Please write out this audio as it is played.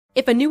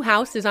If a new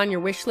house is on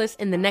your wish list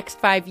in the next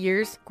 5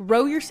 years,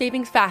 grow your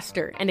savings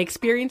faster and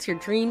experience your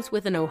dreams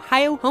with an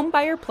Ohio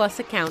Homebuyer Plus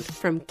account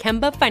from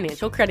Kemba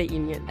Financial Credit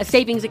Union. A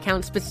savings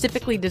account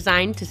specifically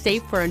designed to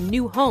save for a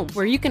new home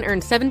where you can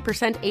earn 7%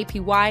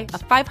 APY,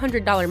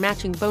 a $500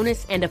 matching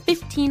bonus, and a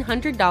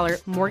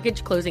 $1,500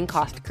 mortgage closing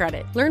cost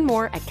credit. Learn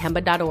more at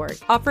Kemba.org.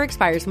 Offer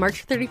expires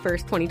March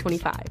 31st,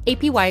 2025.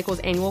 APY equals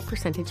annual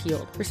percentage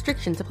yield.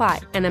 Restrictions apply.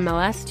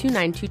 NMLS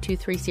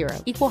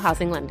 292230. Equal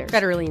housing lender.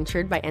 Federally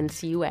insured by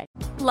NCUA.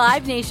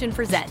 Live Nation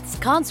presents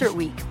Concert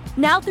Week.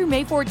 Now through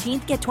May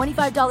 14th, get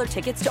 $25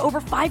 tickets to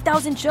over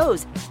 5,000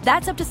 shows.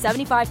 That's up to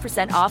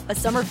 75% off a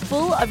summer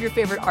full of your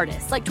favorite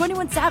artists like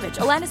 21 Savage,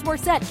 Alanis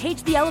Morissette,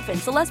 Cage the Elephant,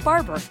 Celeste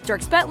Barber,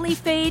 Dierks Bentley,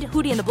 Fade,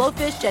 Hootie and the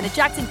Blowfish, Janet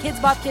Jackson, Kids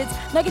Bop Kids,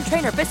 Meghan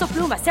Trainor, Bissell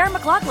Pluma, Sarah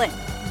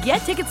McLachlan. Get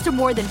tickets to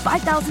more than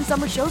 5,000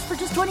 summer shows for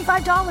just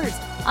 $25.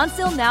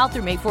 Until now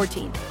through May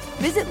 14th.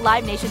 Visit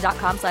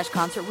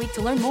LiveNation.com/Concert Week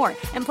to learn more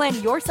and plan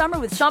your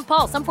summer with Sean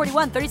Paul, Sum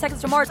 41, 30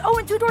 Seconds to Mars,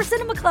 and Two Door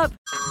Cinema Club.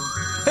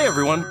 Hey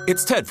everyone,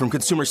 it's Ted from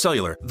Consumer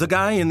Cellular, the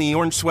guy in the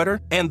orange sweater,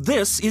 and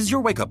this is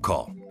your wake-up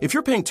call. If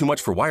you're paying too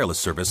much for wireless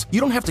service, you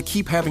don't have to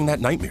keep having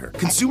that nightmare.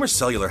 Consumer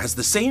Cellular has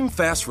the same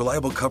fast,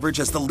 reliable coverage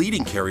as the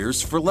leading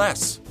carriers for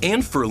less.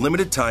 And for a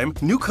limited time,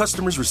 new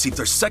customers receive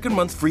their second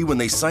month free when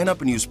they sign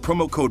up and use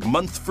promo code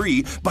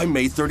MONTHFREE by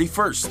May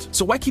 31st.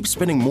 So why keep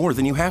spending more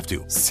than you have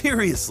to?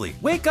 Seriously,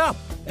 wake up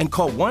and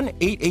call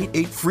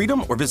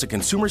 1-888-FREEDOM or visit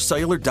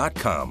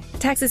consumercellular.com.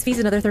 Taxes, fees,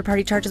 and other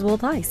third-party charges will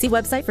apply. See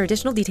website for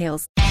additional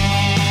details.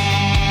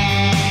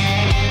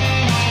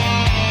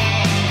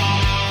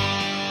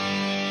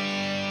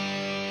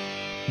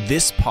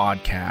 This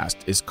podcast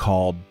is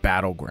called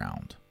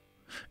Battleground.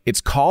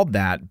 It's called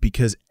that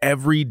because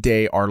every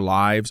day our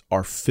lives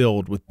are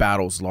filled with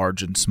battles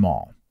large and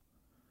small.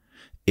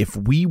 If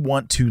we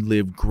want to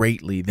live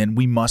greatly, then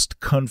we must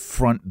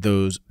confront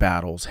those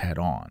battles head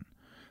on.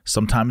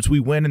 Sometimes we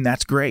win, and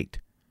that's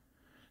great.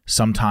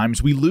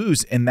 Sometimes we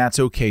lose, and that's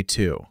okay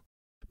too.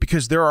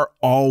 Because there are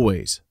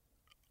always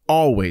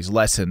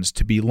lessons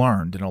to be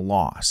learned in a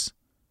loss.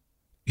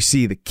 You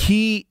see, the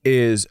key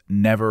is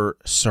never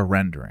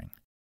surrendering.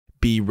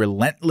 Be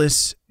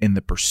relentless in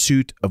the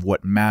pursuit of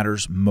what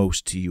matters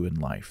most to you in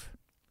life.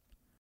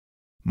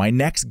 My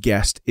next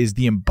guest is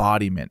the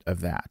embodiment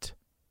of that.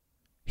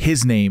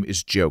 His name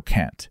is Joe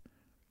Kent.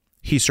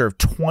 He served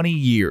 20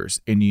 years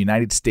in the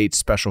United States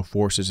Special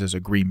Forces as a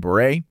Green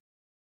Beret.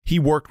 He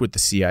worked with the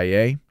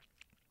CIA.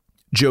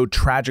 Joe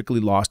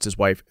tragically lost his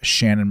wife,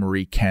 Shannon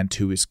Marie Kent,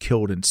 who was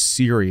killed in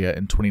Syria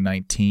in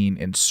 2019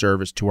 in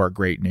service to our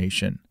great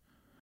nation.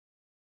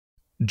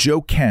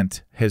 Joe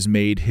Kent has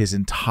made his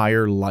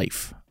entire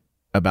life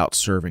about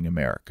serving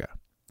America.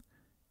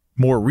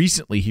 More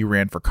recently, he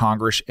ran for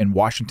Congress in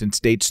Washington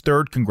State's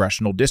 3rd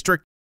Congressional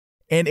District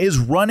and is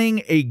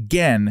running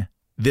again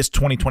this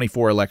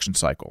 2024 election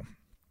cycle.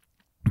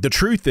 The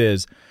truth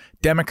is,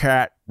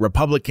 Democrat,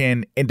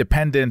 Republican,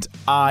 Independent,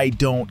 I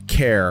don't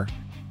care.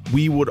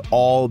 We would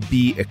all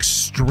be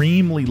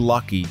extremely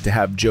lucky to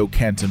have Joe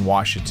Kent in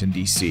Washington,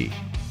 D.C.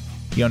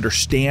 He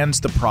understands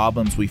the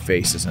problems we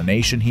face as a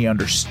nation. He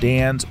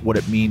understands what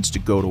it means to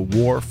go to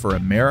war for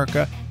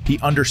America. He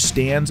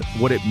understands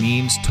what it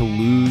means to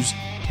lose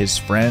his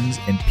friends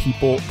and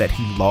people that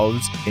he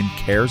loves and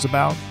cares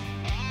about.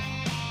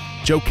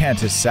 Joe Kent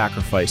has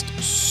sacrificed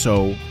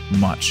so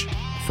much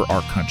for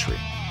our country.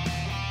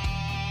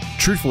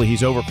 Truthfully,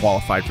 he's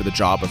overqualified for the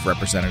job of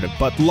representative,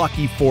 but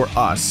lucky for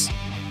us,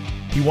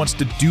 he wants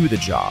to do the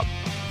job.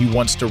 He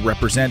wants to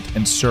represent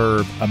and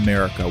serve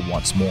America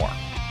once more.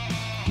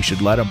 We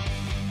should let him.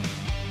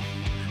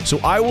 So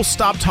I will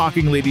stop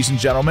talking, ladies and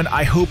gentlemen.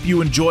 I hope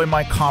you enjoy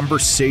my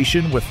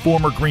conversation with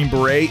former Green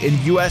Beret and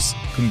U.S.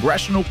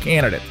 congressional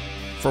candidate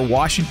for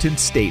Washington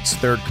State's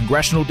 3rd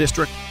Congressional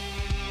District,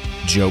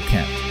 Joe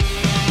Kent.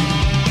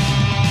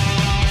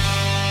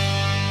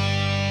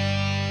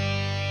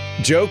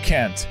 Joe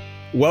Kent,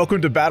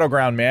 welcome to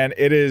Battleground, man.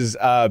 It has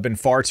been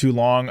far too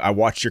long. I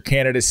watched your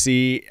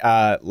candidacy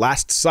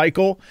last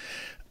cycle.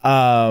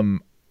 I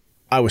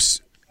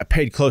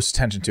paid close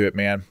attention to it,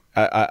 man.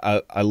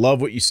 I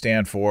love what you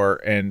stand for,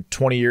 and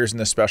 20 years in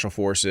the Special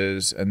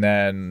Forces, and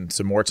then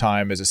some more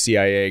time as a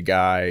CIA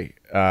guy.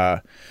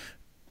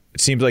 It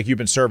seems like you've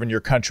been serving your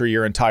country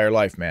your entire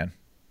life, man.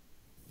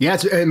 Yeah,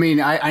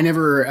 I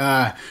never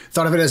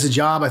thought of it as a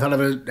job. I thought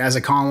of it as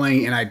a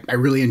calling, and I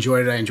really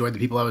enjoyed it. I enjoyed the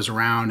people I was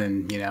around,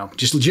 and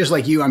just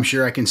like you, I'm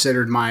sure I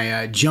considered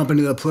my jump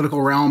into the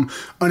political realm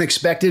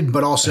unexpected,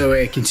 but also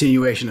a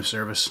continuation of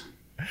service.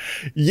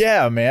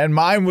 Yeah, man.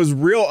 Mine was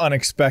real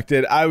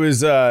unexpected.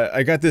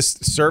 I got this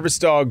service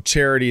dog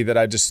charity that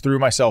I just threw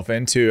myself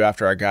into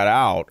after I got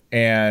out.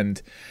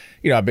 And,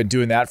 I've been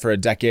doing that for a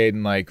decade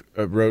and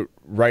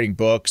writing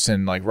books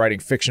and writing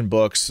fiction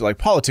books.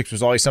 Politics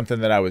was always something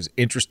that I was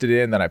interested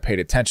in, that I paid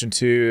attention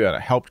to, and I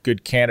helped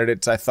good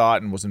candidates, I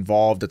thought, and was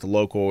involved at the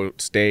local,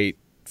 state,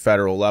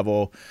 federal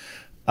level.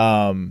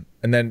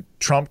 And then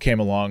Trump came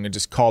along and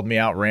just called me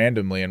out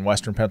randomly in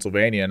Western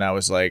Pennsylvania. And I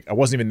was like, I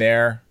wasn't even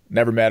there.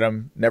 Never met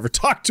him, never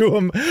talked to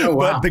him. Oh,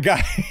 wow. But the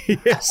guy,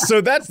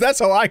 so that's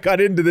how I got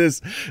into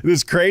this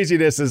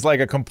craziness as like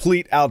a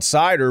complete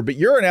outsider. But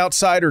you're an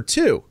outsider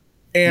too,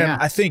 and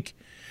I think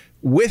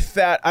with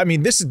that, I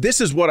mean, this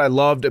is what I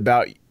loved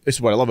about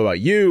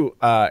you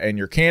and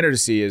your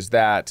candidacy is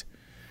that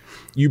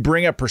you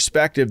bring a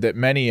perspective that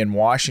many in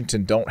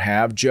Washington don't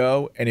have,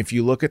 Joe. And if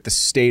you look at the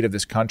state of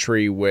this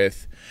country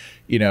with,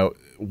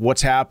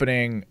 what's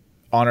happening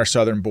on our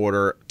southern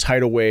border,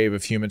 tidal wave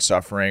of human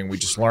suffering. We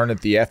just learned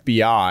that the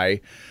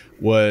FBI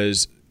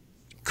was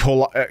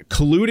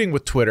colluding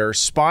with Twitter,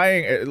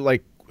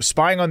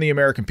 spying on the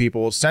American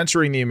people,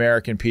 censoring the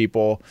American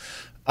people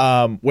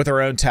with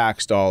our own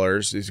tax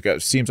dollars.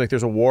 It seems like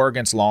there's a war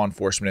against law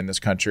enforcement in this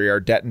country. Our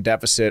debt and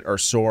deficit are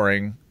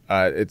soaring.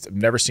 I've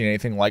never seen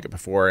anything like it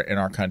before in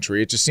our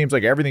country. It just seems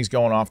like everything's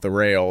going off the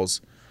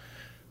rails.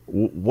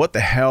 What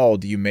the hell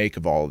do you make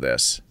of all of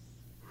this?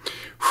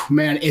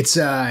 Man, it's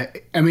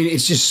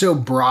just so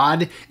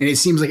broad, and it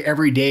seems like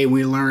every day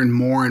we learn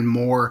more and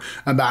more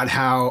about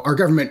how our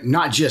government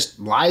not just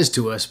lies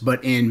to us,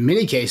 but in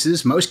most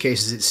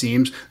cases, it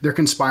seems, they're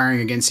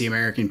conspiring against the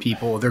American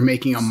people. They're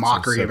making a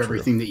mockery of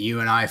everything that you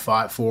and I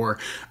fought for.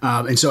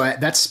 And so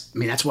that's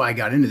why I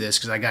got into this,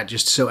 because I got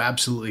just so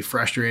absolutely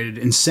frustrated.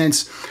 And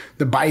since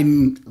the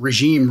Biden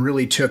regime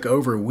really took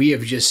over, we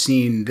have just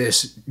seen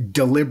this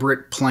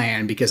deliberate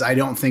plan, because I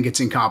don't think it's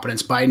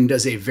incompetence. Biden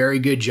does a very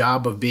good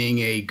job of being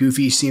a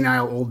goofy,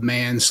 senile old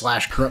man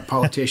 / corrupt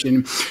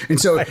politician. And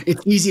so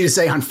it's easy to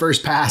say on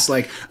first pass,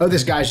 like, oh,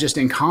 this guy's just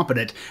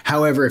incompetent.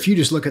 However, if you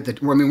just look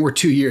at we're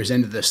 2 years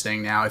into this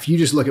thing now. If you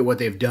just look at what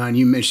they've done,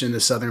 you mentioned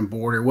the southern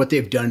border, what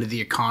they've done to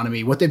the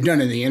economy, what they've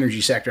done in the energy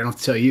sector. I don't have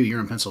to tell you,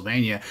 you're in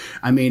Pennsylvania.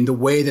 I mean, the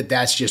way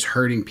that's just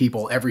hurting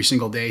people every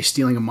single day,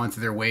 stealing a month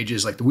of their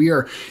wages. Like, we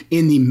are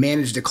in the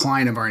managed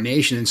decline of our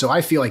nation. And so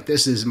I feel like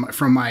this is,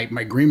 from my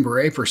Green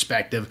Beret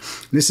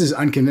perspective, this is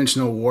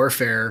unconventional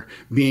warfare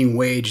being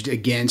waged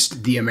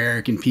against the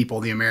American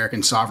people, the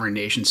American sovereign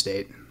nation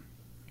state.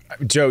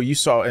 Joe, you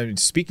saw, and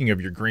speaking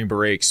of your Green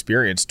Beret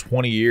experience,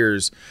 20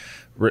 years,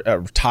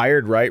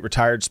 retired, right?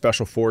 Retired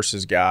Special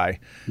Forces guy.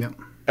 Yep.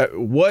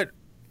 What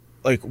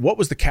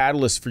was the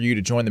catalyst for you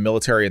to join the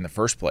military in the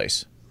first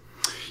place?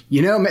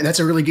 That's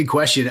a really good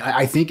question.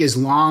 I think as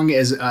long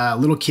as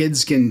little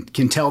kids can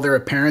tell their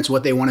parents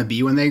what they want to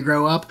be when they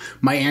grow up,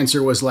 my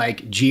answer was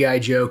like G.I.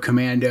 Joe,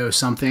 Commando,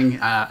 something.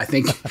 I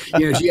think,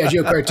 G.I.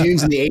 Joe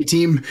cartoons and the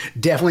A-Team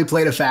definitely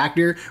played a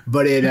factor,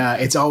 but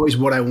it's always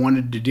what I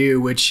wanted to do,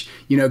 which,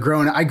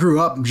 I grew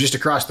up just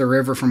across the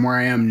river from where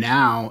I am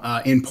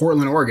now in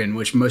Portland, Oregon,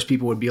 which most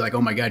people would be like,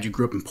 oh my God, you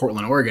grew up in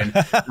Portland, Oregon.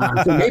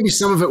 So maybe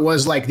some of it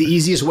was like the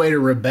easiest way to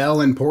rebel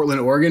in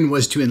Portland, Oregon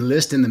was to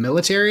enlist in the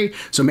military.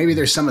 So maybe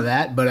there's some of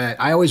that, but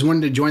I always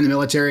wanted to join the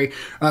military.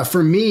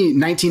 For me,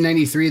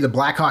 1993, the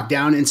Black Hawk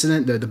Down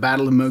incident, the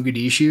Battle of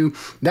Mogadishu,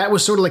 that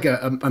was sort of like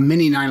a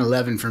mini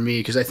 9/11 for me,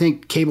 because I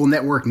think cable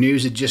network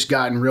news had just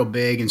gotten real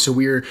big. And so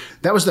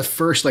that was the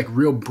first like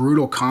real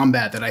brutal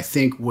combat that I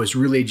think was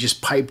really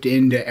just piped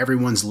into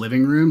everyone's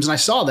living rooms. And I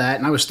saw that,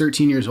 and I was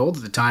 13 years old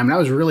at the time, and I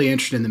was really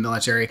interested in the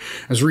military.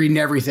 I was reading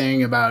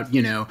everything about,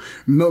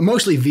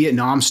 mostly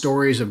Vietnam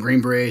stories of Green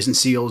Berets and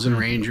SEALs and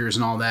Rangers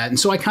and all that. And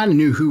so I kind of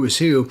knew who was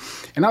who.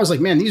 And I was like,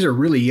 man, these are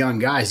really young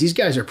guys. These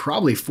guys are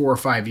probably 4 or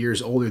 5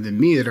 years older than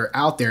me that are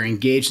out there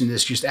engaged in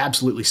this just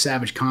absolutely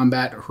savage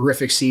combat,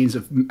 horrific scenes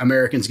of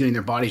Americans getting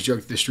their bodies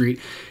dragged through the street.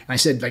 And I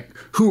said, like,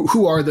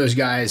 who are those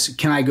guys?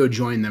 Can I go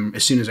join them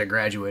as soon as I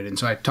graduated? And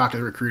so I talked to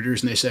the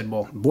recruiters, and they said,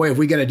 well, boy, if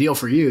we got a deal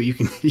for you, you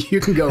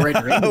can go right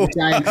to Ranger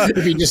Battalion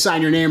if you just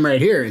sign your name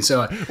right here. And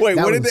so wait,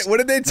 what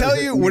did they tell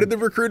you? What did the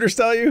recruiters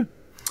tell you?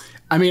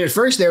 I mean, at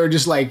first they were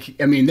just like,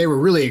 they were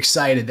really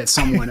excited that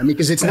someone,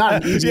 because it's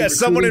not an easy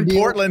someone in deal.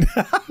 Portland.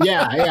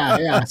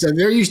 Yeah. So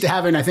they're used to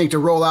having, I think, to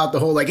roll out the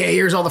whole like, hey,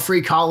 here's all the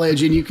free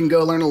college and you can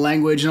go learn a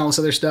language and all this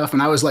other stuff.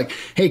 And I was like,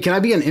 hey, can I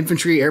be an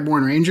infantry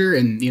airborne ranger?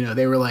 And,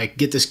 they were like,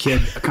 get this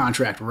kid a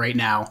contract right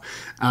now.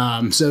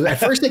 So at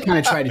first they kind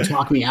of tried to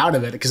talk me out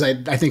of it, because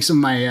I think some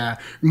of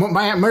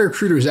my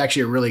recruiter was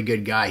actually a really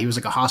good guy. He was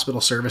like a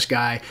hospital service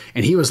guy.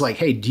 And he was like,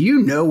 hey, do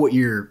you know what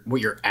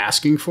you're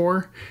asking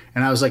for?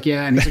 And I was like,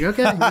 yeah. And he's like,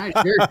 okay, all right,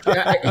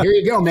 sure. Here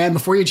you go, man.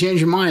 Before you change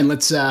your mind,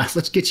 let's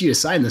get you to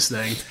sign this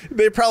thing.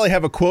 They probably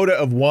have a quota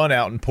of 1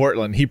 out in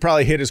Portland. He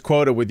probably hit his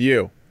quota with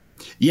you.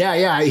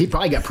 Yeah. He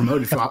probably got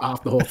promoted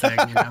off the whole thing,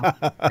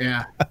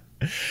 Yeah.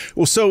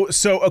 Well, so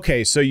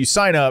okay. So you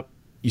sign up.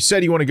 You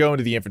said you want to go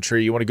into the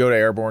infantry. You want to go to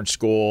airborne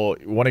school.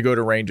 You want to go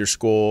to Ranger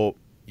school.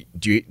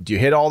 Do you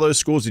hit all those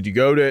schools? Did you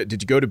go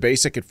to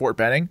basic at Fort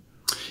Benning?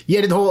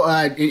 Yeah, did the whole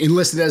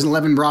enlisted as an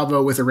 11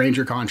 Bravo with a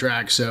Ranger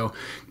contract. So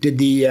did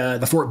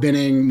the Fort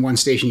Benning 1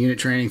 station unit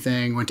training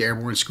thing, went to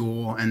airborne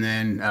school, and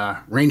then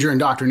Ranger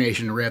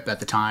indoctrination RIP at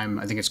the time.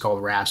 I think it's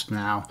called RASP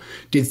now.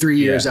 Did 3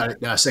 years out at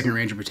 2nd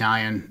Ranger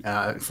Battalion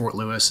at Fort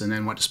Lewis, and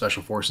then went to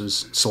Special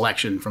Forces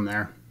selection from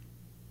there.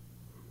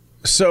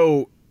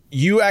 So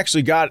you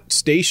actually got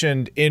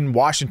stationed in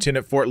Washington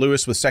at Fort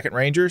Lewis with 2nd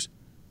Rangers?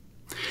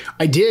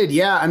 I did,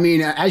 yeah. I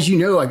mean, as you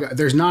know, like,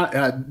 there's not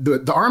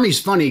the Army's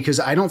funny because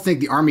I don't think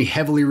the Army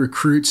heavily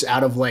recruits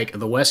out of like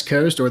the West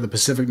Coast or the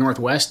Pacific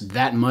Northwest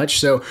that much.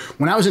 So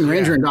when I was in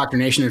Ranger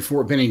indoctrination at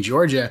Fort Benning,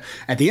 Georgia,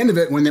 at the end of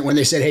it, when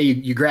they said, "Hey,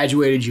 you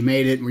graduated, you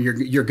made it,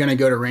 you're going to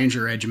go to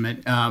Ranger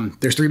Regiment,"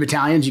 there's 3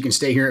 battalions. You can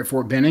stay here at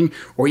Fort Benning,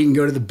 or you can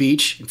go to the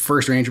beach,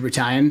 1st Ranger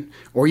Battalion,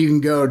 or you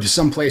can go to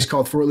some place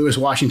called Fort Lewis,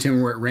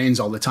 Washington, where it rains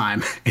all the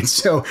time. And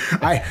so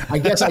I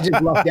guess I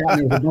just lucked out.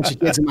 And there was a bunch of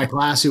kids in my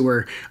class who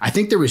were, I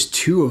think there was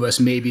 2 of us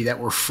maybe that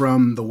were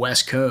from the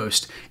West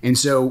Coast. And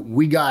so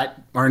we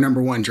got our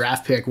number 1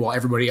 draft pick while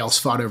everybody else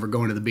fought over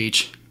going to the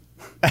beach.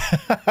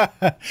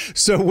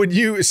 So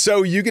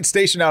you get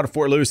stationed out of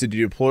Fort Lewis, did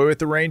you deploy with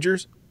the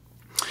Rangers?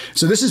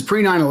 So this is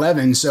pre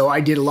 9/11. So I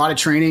did a lot of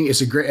training.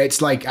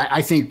 It's like,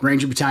 I think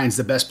Ranger Battalion is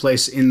the best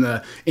place in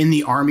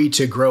the Army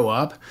to grow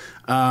up.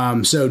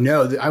 So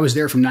no, I was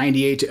there from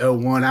 98 to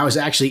 01. I was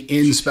actually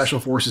in Special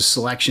Forces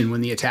selection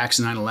when the attacks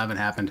of 9/11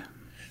 happened.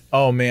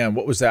 Oh man,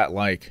 what was that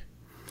like?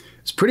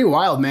 It's pretty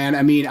wild, man.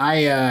 I mean,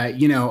 I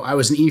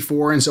was an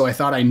E4, and so I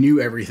thought I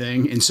knew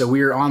everything. And so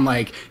we were on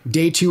like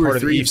day 2 or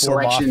 3 of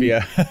selection.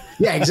 Mafia.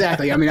 Yeah,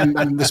 exactly. I mean,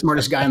 I'm the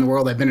smartest guy in the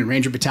world. I've been in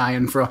Ranger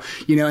Battalion for,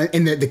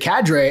 and the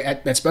cadre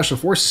at Special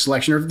Forces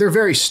selection, they're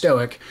very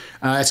stoic.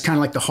 It's kind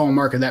of like the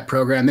hallmark of that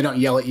program. They don't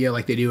yell at you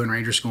like they do in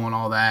Ranger School and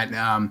all that.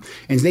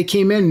 And they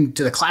came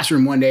into the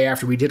classroom one day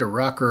after we did a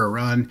ruck or a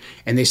run,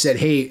 and they said,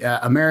 "Hey,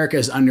 America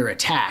is under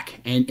attack."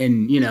 And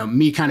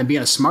me kind of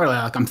being a smart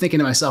aleck, I'm thinking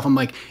to myself, I'm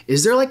like,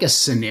 is there like a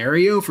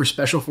scenario for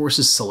Special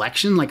Forces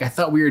selection? Like, I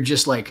thought we were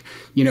just like,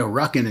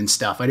 rucking and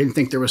stuff. I didn't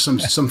think there was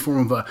some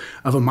form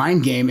of a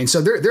mind game. And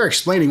so they're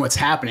explaining what's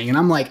happening. And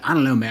I'm like, I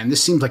don't know, man,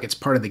 this seems like it's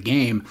part of the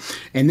game.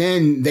 And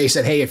then they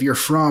said, "Hey, if you're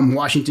from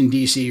Washington,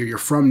 D.C. or you're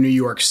from New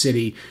York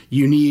City,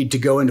 you need to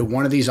go into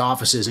one of these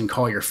offices and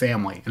call your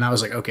family." And I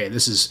was like, okay,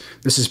 this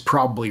is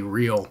probably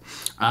real.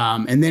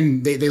 And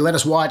then they let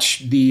us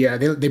watch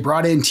they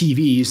brought in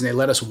TVs and they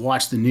let us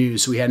watch the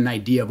news. So we had an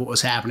idea of what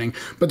was happening,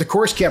 but the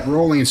course kept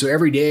rolling. And so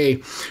every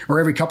day or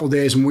every couple of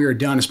days when we were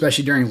done,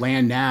 especially during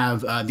land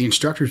nav, the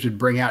instructors would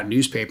bring out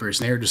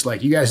newspapers and they were just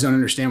like, "You guys don't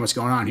understand what's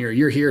going on here.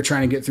 You're here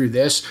trying to get through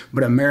this,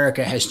 but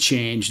America has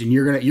changed. And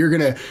you're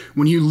gonna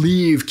when you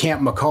leave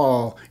Camp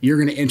McCall, you're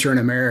gonna enter an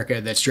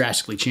America that's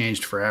drastically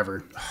changed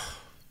forever."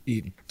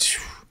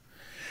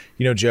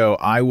 Joe,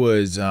 I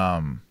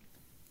wasn't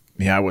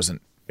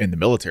in the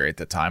military at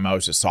the time. I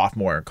was a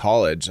sophomore in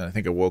college, and I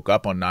think I woke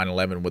up on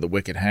 9/11 with a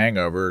wicked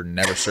hangover,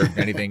 never served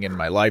anything in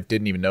my life,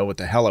 didn't even know what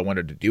the hell I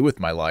wanted to do with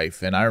my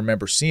life. And I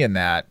remember seeing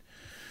that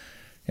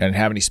and didn't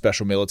have any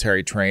special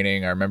military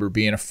training. I remember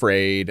being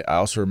afraid. I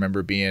also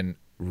remember being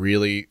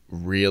really,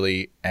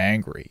 really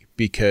angry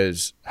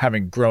because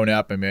having grown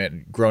up in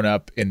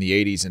the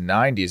 80s and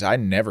 90s, I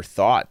never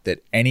thought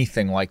that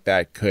anything like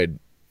that could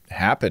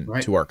happen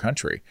to our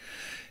country.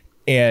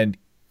 And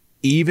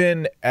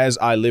even as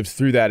I lived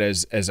through that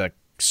as a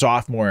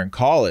sophomore in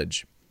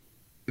college,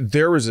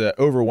 there was an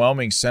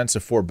overwhelming sense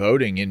of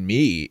foreboding in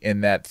me,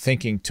 in that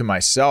thinking to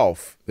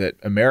myself that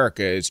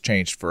America has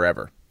changed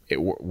forever.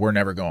 We're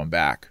never going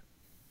back.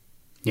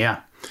 Yeah.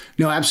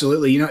 No,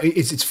 absolutely.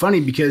 It's funny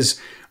because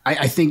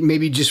I think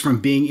maybe just from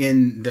being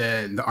in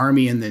the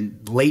Army in the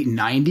late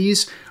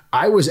 90s,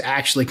 I was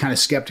actually kind of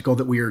skeptical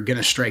that we were going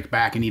to strike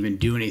back and even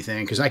do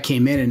anything, because I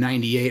came in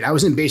 98. I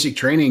was in basic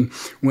training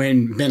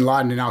when bin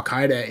Laden and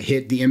Al-Qaeda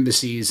hit the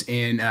embassies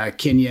in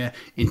Kenya,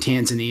 in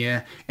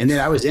Tanzania. And then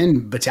I was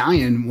in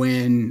battalion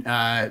when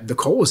the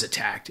Cole was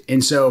attacked.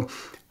 And so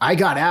I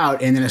got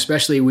out, and then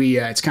especially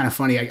it's kind of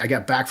funny. I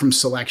got back from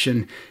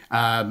selection.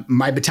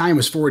 My battalion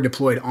was forward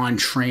deployed on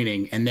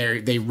training, and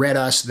they read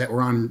us that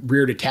were on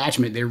rear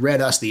detachment. They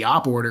read us the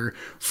op order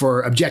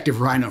for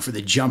Objective Rhino for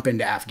the jump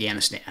into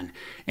Afghanistan.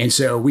 And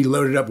so we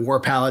loaded up war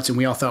pallets, and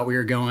we all thought we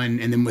were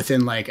going. And then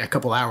within like a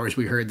couple hours,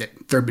 we heard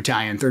that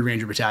 3rd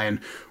Ranger Battalion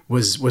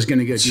was going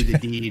to go do the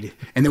deed.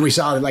 And then we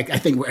saw it, I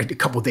think a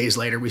couple of days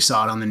later, we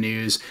saw it on the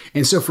news.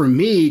 And so for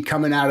me,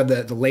 coming out of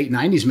the late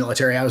 90s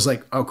military, I was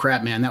like, oh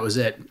crap, man, that was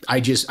it.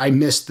 I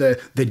missed the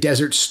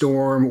Desert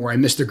Storm, or I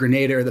missed the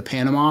Grenada or the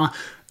Panama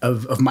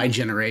of my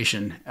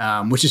generation,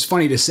 which is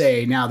funny to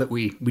say now that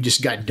we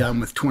just got done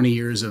with 20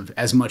 years of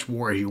as much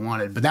war as you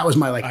wanted. But that was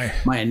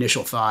my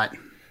initial thought.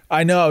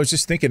 I know. I was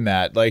just thinking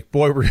that, like,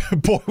 boy, were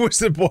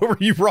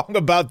you wrong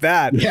about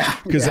that? Yeah.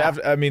 Because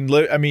I mean,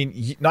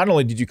 not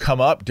only did you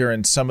come up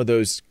during some of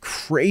those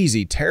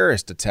crazy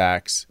terrorist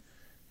attacks,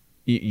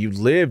 you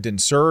lived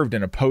and served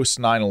in a post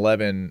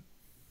 9/11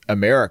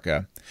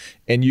 America,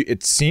 and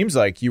it seems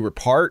like you were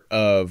part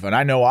of, and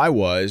I know I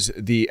was,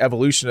 the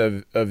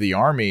evolution of the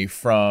Army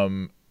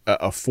from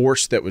a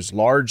force that was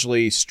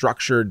largely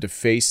structured to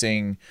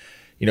facing,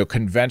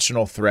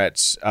 conventional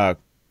threats.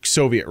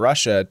 Soviet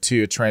Russia,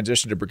 to a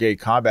transition to brigade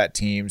combat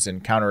teams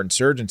and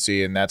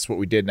counterinsurgency, and that's what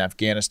we did in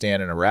Afghanistan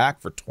and Iraq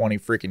for 20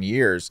 freaking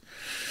years.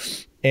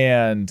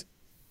 And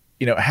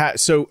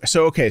so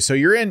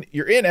you're in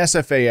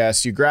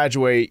SFAS, you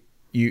graduate.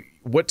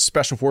 What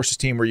special forces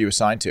team were you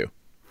assigned to?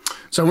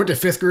 So I went to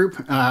 5th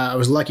Group. I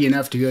was lucky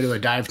enough to go to a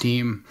dive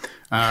team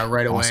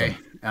right away.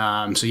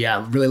 So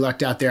yeah, really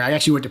lucked out there. I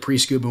actually went to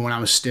pre-scuba when I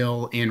was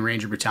still in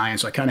Ranger Battalion,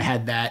 so I kind of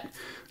had that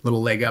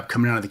little leg up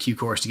coming out of the Q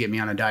course to get me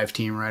on a dive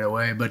team right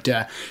away. But,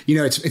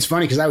 it's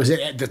funny because I was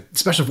at the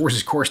Special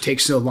Forces course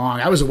takes so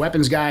long. I was a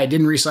weapons guy. I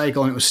didn't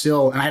recycle,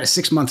 and I had a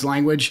 6-month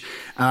language.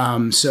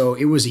 So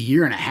it was a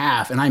year and a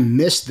half, and I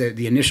missed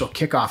the initial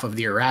kickoff of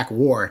the Iraq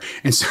war.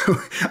 And so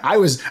I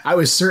was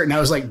certain, I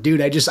was like, dude,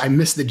 I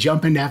missed the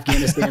jump into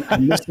Afghanistan. I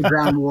missed the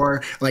ground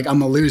war. Like,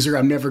 I'm a loser.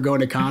 I'm never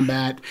going to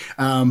combat.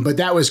 But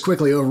that was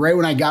quickly over right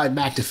when I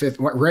got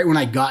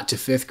to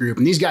fifth group.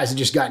 And these guys had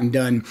just gotten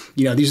done.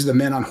 These are the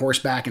men on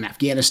horseback in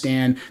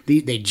Afghanistan.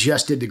 They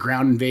just did the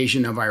ground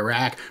invasion of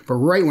Iraq. But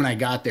right when I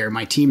got there,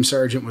 my team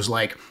sergeant was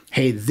like,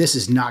 hey, this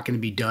is not going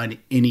to be done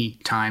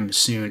anytime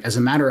soon. As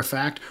a matter of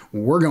fact,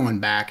 we're going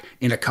back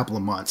in a couple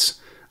of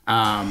months.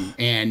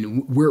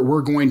 And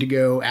we're going to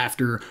go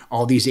after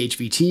all these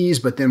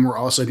HVTs, but then we're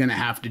also going to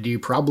have to do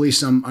probably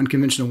some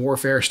unconventional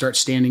warfare, start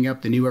standing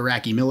up the new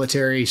Iraqi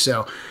military.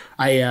 So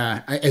I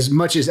as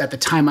much as at the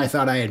time I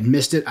thought I had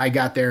missed it, I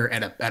got there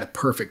at a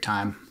perfect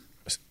time.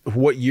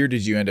 What year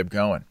did you end up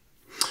going?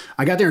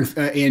 I got there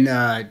in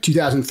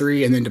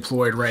 2003 and then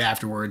deployed right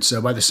afterwards.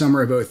 So by the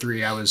summer of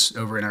 2003, I was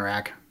over in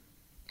Iraq.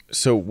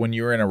 So when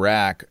you were in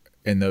Iraq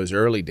in those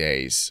early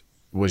days,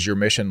 was your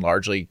mission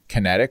largely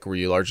kinetic? Were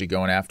you largely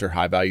going after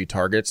high-value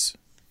targets?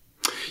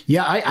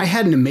 Yeah, I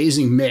had an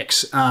amazing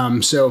mix.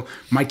 So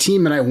my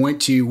team that I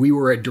went to, we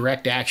were a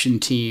direct action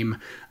team.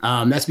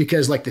 That's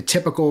because like the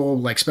typical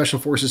like Special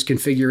Forces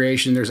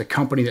configuration, there's a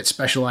company that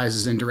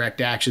specializes in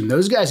direct action.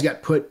 Those guys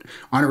got put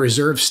on a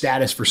reserve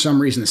status for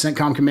some reason. The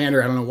CENTCOM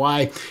commander, I don't know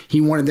why, he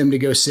wanted them to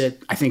go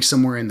sit, I think,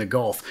 somewhere in the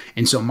Gulf.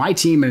 And so my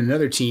team and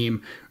another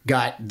team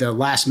got the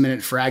last minute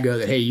frago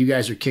that, hey, you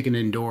guys are kicking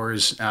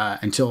indoors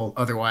until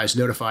otherwise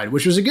notified,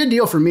 which was a good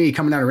deal for me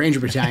coming out of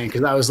Ranger Battalion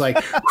because I was like,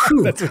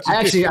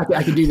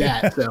 I could do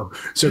that.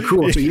 So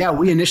cool. So yeah,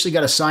 we initially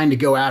got assigned to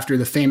go after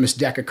the famous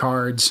deck of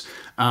cards.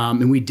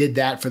 And we did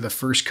that for the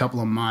first couple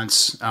of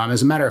months.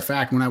 As a matter of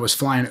fact, when I was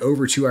flying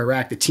over to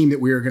Iraq, the team that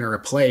we were going to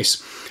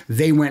replace,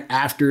 they went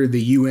after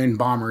the UN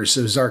bombers.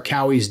 So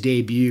Zarqawi's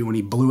debut, when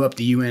he blew up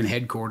the UN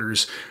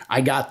headquarters,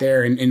 I got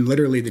there and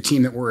literally the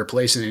team that we're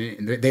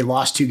replacing, they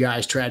lost 2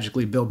 guys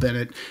tragically, Bill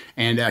Bennett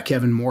and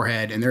Kevin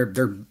Moorhead, and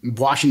they're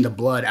washing the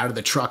blood out of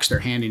the trucks they're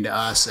handing to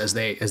us as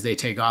they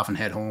take off and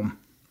head home.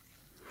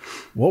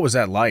 What was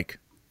that like?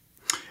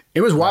 It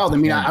was wild. I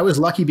mean, I was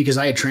lucky because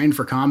I had trained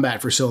for combat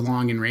for so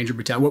long in Ranger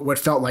Battalion, what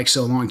felt like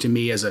so long to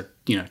me as a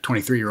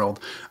 23-year-old.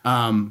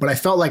 But I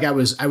felt like I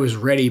was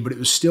ready, but it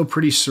was still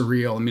pretty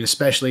surreal. I mean,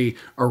 especially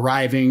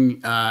arriving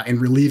and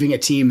relieving a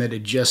team that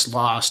had just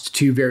lost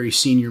 2 very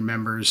senior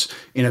members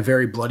in a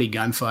very bloody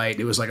gunfight.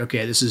 It was like,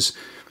 okay, this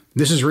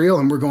is real,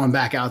 and we're going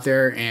back out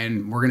there,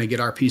 and we're going to get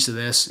our piece of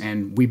this,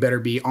 and we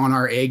better be on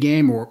our A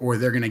game, or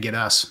they're going to get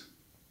us.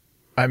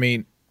 I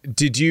mean,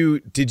 did you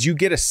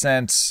get a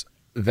sense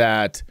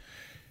that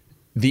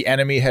the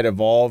enemy had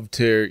evolved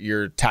to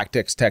your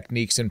tactics,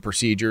 techniques, and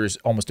procedures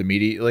almost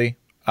immediately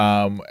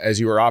as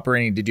you were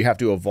operating? Did you have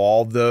to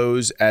evolve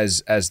those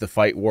as the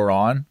fight wore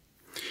on?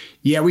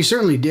 Yeah, we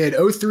certainly did.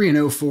 2003 and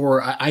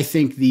 2004, I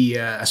think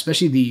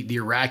especially the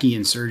Iraqi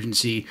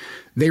insurgency,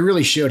 they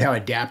really showed how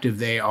adaptive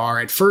they are.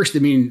 At first, I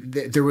mean,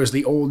 there was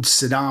the old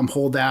Saddam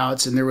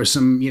holdouts and there was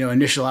some,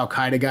 initial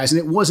Al-Qaeda guys, and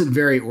it wasn't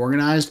very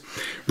organized.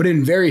 But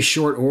in very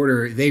short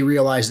order, they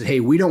realized that, hey,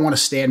 we don't want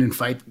to stand and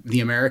fight the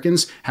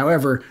Americans.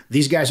 However,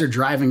 these guys are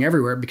driving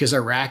everywhere because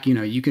Iraq,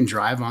 you can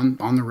drive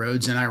on the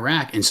roads in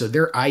Iraq. And so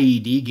their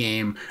IED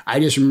game,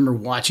 I just remember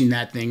watching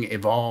that thing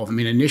evolve. I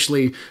mean,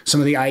 initially, some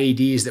of the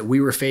IEDs that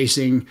we were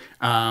facing,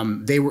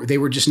 they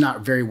were just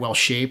not very well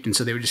shaped. And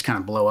so they would just kind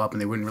of blow up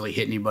and they wouldn't really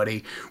hit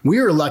anybody.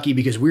 We were lucky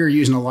because we were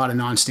using a lot of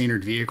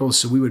non-standard vehicles,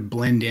 so we would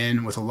blend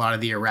in with a lot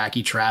of the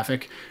Iraqi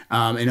traffic.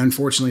 And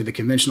unfortunately, the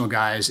conventional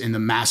guys in the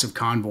massive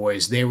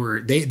convoys,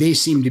 they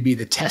seemed to be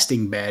the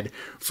testing bed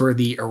for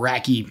the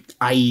Iraqi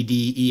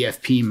IED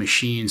EFP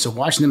machine. So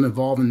watching them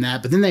evolve in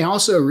that, but then they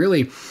also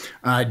really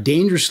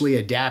dangerously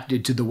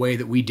adapted to the way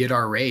that we did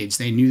our raids.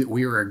 They knew that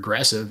we were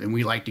aggressive and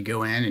we liked to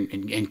go in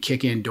and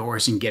kick in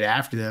doors and get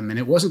after them. And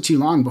it wasn't too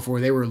long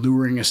before they were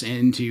luring us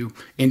into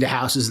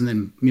houses and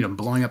then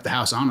blowing up the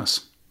house on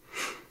us.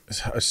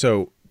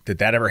 So did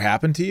that ever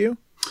happen to you?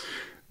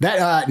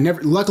 That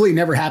luckily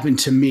never happened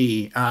to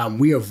me.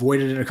 We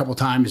avoided it a couple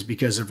times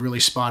because of really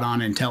spot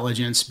on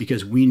intelligence,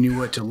 because we knew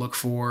what to look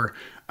for.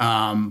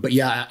 But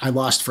yeah, I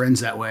lost friends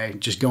that way,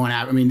 just going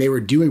out. I mean, they were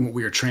doing what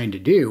we were trained to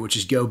do, which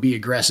is go be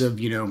aggressive,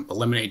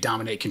 eliminate,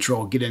 dominate,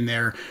 control, get in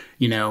there,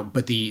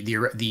 but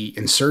the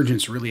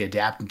insurgents really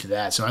adapted to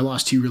that. So I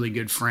lost 2 really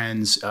good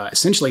friends,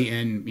 essentially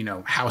in,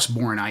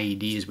 house-born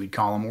IEDs, we'd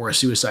call them, or a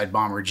suicide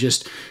bomber,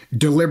 just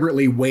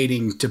deliberately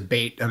waiting to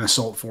bait an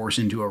assault force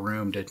into a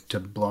room to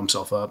blow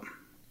himself up.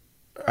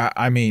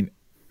 I mean,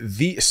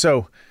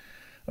 so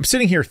I'm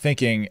sitting here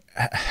thinking,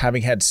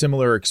 having had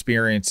similar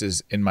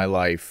experiences in my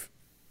life,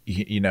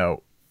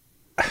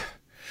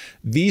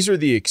 these are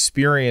the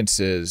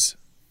experiences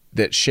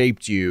that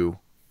shaped you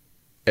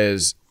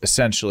as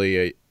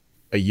essentially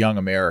a young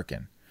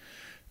American.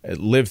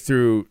 lived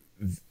through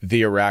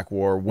the Iraq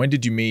War. When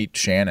did you meet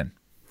Shannon?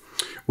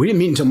 We didn't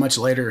meet until much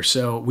later.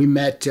 So we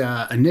met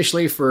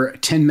initially for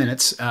 10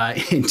 minutes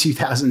in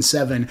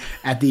 2007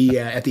 at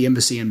the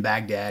embassy in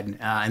Baghdad.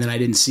 And then I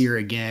didn't see her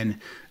again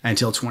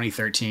until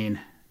 2013.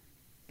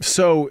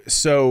 So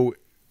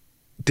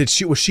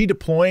was she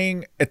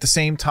deploying at the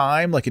same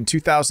time, like in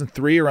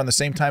 2003, around the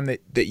same time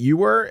that you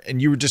were,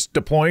 and you were just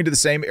deploying to the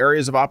same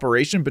areas of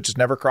operation, but just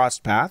never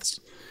crossed paths?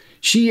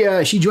 She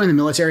joined the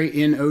military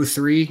in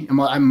 2003.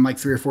 I'm like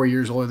 3 or 4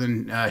 years older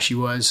than she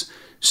was.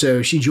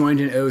 So she joined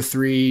in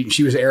 2003.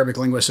 She was an Arabic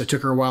linguist, so it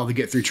took her a while to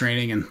get through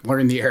training and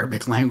learn the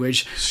Arabic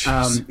language.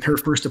 Her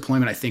first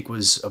deployment, I think,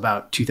 was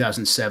about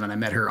 2007. I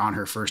met her on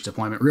her first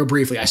deployment. Real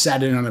briefly, I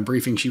sat in on a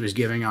briefing she was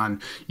giving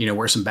on,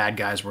 where some bad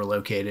guys were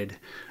located.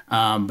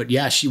 But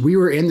yeah, we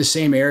were in the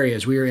same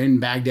areas. We were in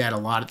Baghdad a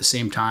lot at the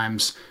same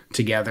times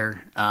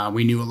together.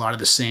 We knew a lot of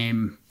the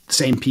same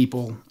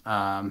people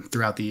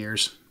throughout the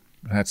years.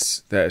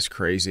 That is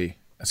crazy.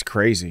 That's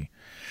crazy.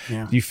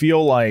 Yeah. Do you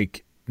feel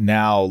like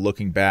now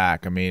looking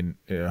back, I mean,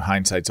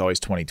 hindsight's always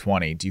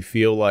 20/20. Do you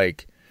feel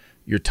like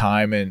your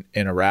time in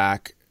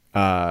Iraq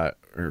or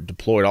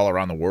deployed all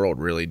around the world,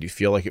 really, do you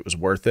feel like it was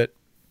worth it?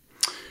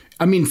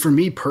 I mean, for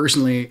me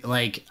personally,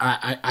 like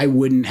I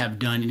wouldn't have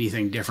done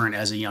anything different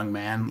as a young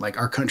man. Like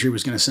our country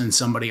was going to send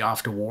somebody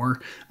off to war.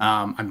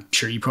 I'm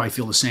sure you probably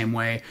feel the same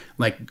way.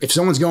 Like if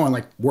someone's going,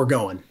 like we're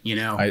going,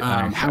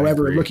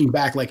 However, looking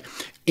back, like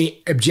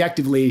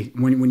objectively,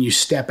 when you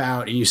step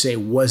out and you say,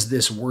 was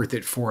this worth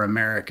it for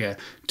America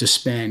to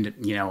spend,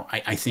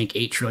 I think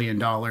 $8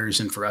 trillion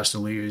and for us to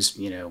lose,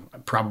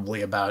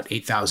 probably about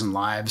 8,000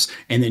 lives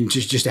and then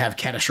just to have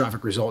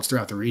catastrophic results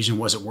throughout the region,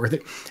 was it worth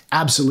it?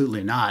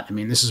 Absolutely not. I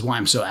mean, this is why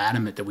I'm so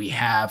adamant that we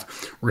have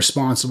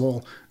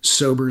responsible,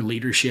 sober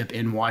leadership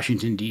in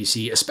Washington,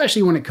 D.C.,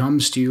 especially when it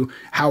comes to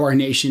how our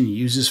nation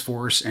uses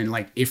force and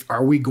like,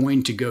 are we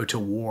going to go to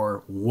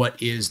war?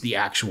 What is the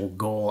actual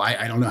goal?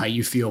 I don't know how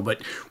you feel,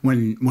 but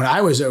when I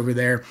was over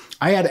there,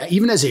 I had,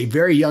 even as a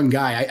very young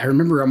guy, I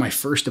remember on my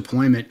first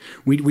deployment,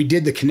 we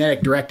did the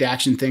kinetic direct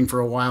action thing for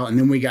a while, and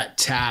then we got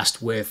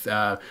tasked with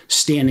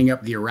standing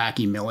up the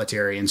Iraqi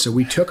military. And so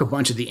we took a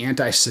bunch of the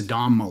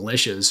anti-Saddam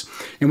militias,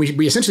 and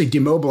we essentially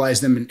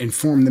demobilized them and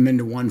formed them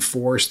into one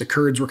force. The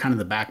Kurds were kind of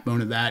the backbone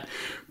of that.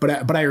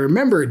 But I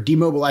remember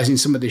demobilizing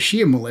some of the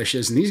Shia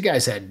militias, and these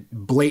guys had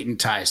blatant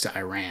ties to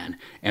Iran.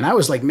 And I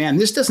was like, man,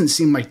 this doesn't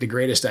seem like the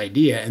greatest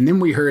idea. And then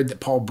we heard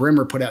that Paul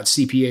Bremer put out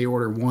CPA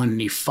Order 1,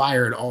 and he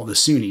fired all the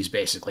Sunnis,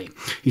 basically.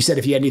 He said,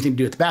 if you had anything to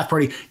do with the Ba'ath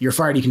Party, you're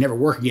fired, you can never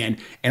work again.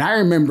 And I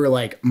remember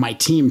like my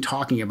team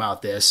talking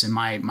about this, and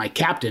my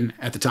captain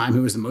at the time,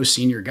 who was the most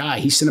senior guy,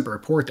 he sent up a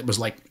report that was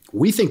like,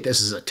 we think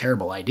this is a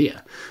terrible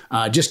idea.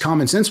 Just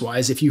common sense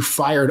wise, if you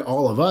fired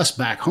all of us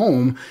back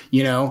home,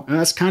 and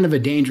that's kind of a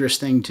dangerous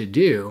thing to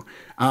do.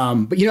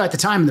 But at the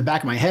time in the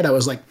back of my head, I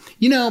was like,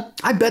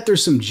 I bet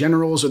there's some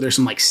generals or there's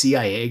some like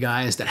CIA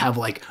guys that have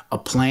like a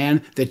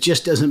plan that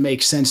just doesn't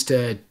make sense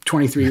to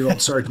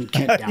 23-year-old Sergeant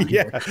Kent down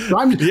here. So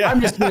I'm going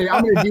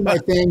to do my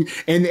thing.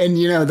 And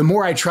the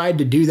more I tried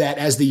to do that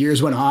as the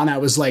years went on, I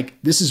was like,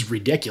 this is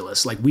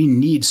ridiculous. Like we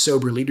need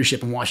sober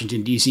leadership in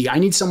Washington, D.C. I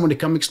need someone to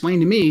come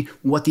explain to me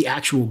what the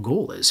actual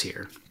goal is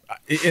here.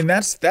 And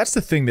that's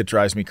the thing that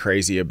drives me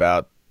crazy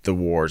about the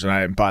wars.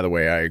 And by the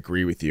way, I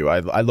agree with you.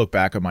 I look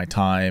back at my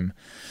time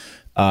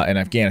in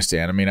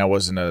Afghanistan. I mean, I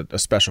wasn't a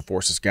special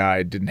forces guy.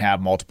 I didn't have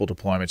multiple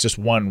deployments, just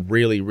one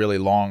really, really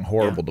long,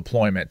 horrible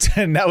deployment.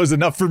 And that was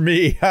enough for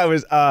me.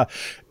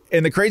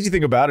 And the crazy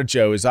thing about it,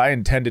 Joe, is I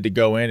intended to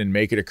go in and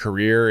make it a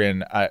career.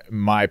 And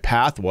my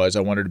path was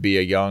I wanted to be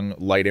a young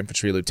light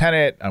infantry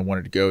lieutenant. I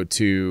wanted to go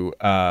to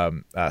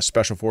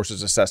special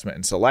forces assessment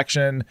and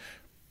selection,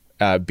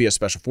 be a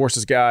special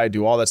forces guy,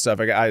 do all that stuff.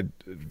 I a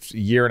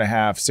year and a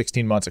half,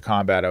 16 months of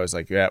combat. I was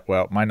like, yeah,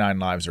 well, my 9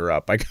 lives are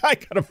up. I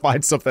got to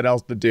find something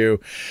else to do.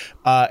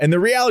 And the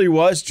reality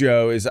was,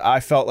 Joe, is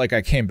I felt like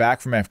I came back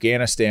from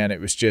Afghanistan.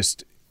 It was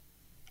just,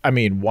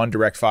 one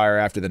direct fire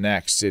after the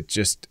next.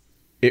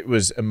 It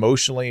was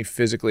emotionally,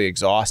 physically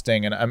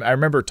exhausting. And I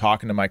remember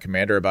talking to my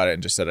commander about it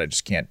and just said, I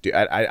just can't do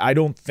it. I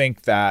don't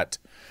think that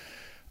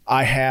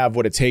I have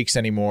what it takes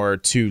anymore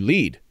to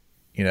lead.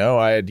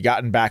 I had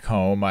gotten back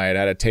home. I had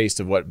had a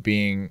taste of what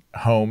being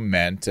home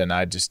meant, and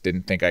I just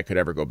didn't think I could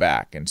ever go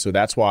back. And so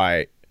that's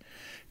why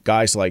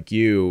guys like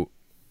you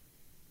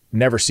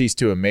never cease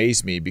to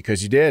amaze me,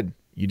 because you did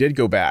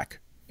go back,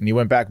 and you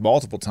went back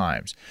multiple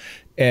times.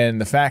 And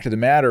the fact of the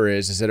matter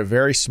is that a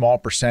very small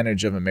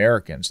percentage of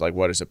Americans, like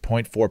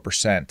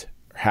 0.4%,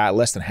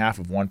 less than half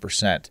of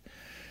 1%,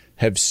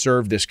 have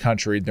served this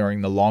country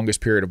during the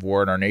longest period of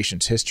war in our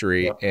nation's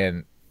history.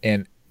 Yeah.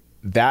 And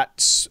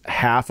that's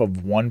half of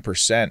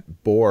 1%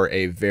 bore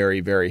a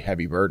very, very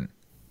heavy burden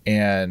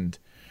and,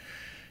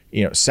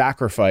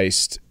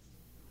 sacrificed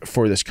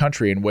for this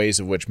country in ways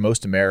of which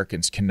most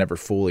Americans can never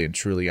fully and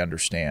truly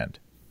understand.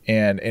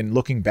 And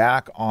looking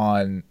back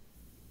on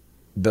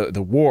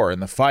the war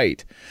and the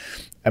fight,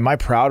 am I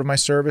proud of my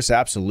service?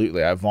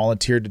 Absolutely. I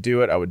volunteered to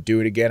do it. I would do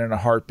it again in a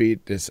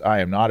heartbeat. I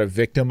am not a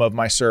victim of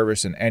my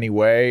service in any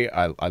way.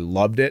 I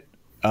loved it.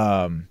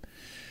 And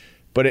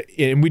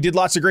we did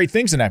lots of great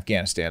things in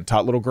Afghanistan.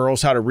 Taught little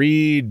girls how to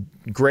read,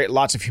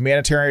 lots of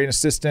humanitarian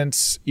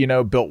assistance,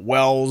 built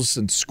wells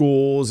and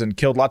schools and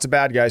killed lots of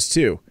bad guys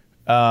too.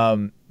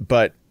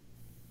 But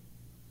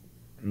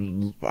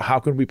how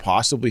could we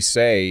possibly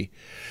say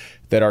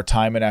that our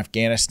time in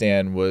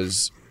Afghanistan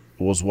was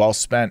well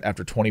spent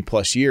after 20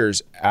 plus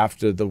years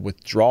after the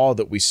withdrawal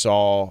that we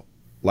saw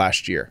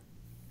last year?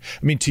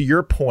 I mean, to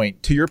your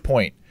point,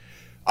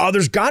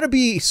 there's got to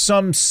be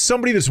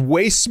somebody that's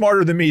way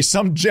smarter than me,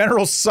 some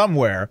general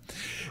somewhere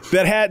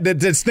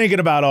that's thinking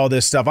about all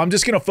this stuff. I'm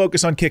just going to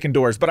focus on kicking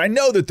doors, but I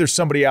know that there's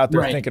somebody out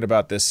there thinking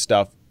about this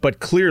stuff. But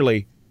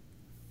clearly,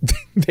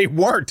 they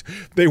weren't.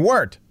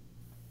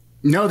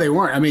 No, they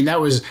weren't. I mean, that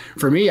was,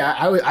 for me,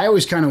 I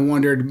always kind of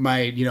wondered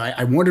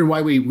I wondered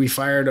why we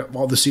fired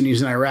all the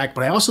Sunnis in Iraq,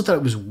 but I also thought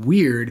it was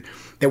weird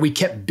that we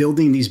kept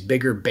building these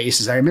bigger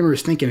bases. I remember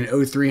thinking in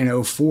 2003 and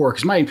 2004,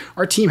 because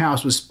our team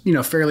house was,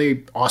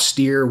 fairly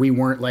austere. We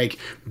weren't like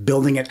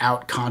building it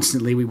out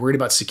constantly. We worried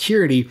about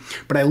security,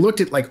 but I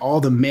looked at like all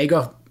the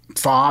mega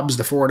FOBs,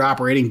 the forward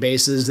operating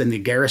bases, and the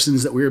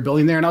garrisons that we were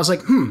building there. And I was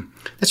like,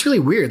 that's really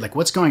weird. Like,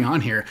 what's going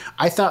on here?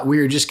 I thought we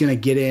were just going to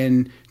get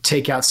in,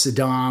 take out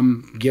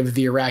Saddam, give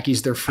the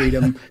Iraqis their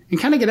freedom,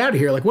 and kind of get out of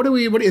here. Like, and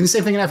the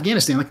same thing in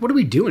Afghanistan. Like, what are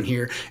we doing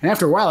here? And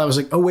after a while, I was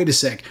like, oh, wait a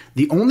sec.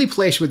 The only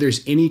place where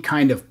there's any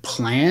kind of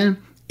plan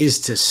is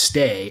to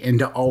stay and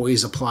to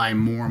always apply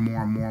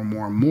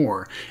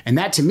more. And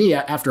that, to me,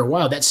 after a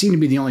while, that seemed to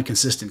be the only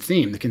consistent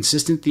theme. The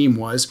consistent theme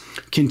was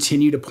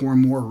continue to pour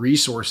more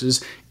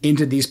resources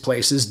into these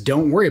places.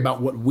 Don't worry about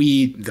what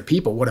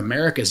what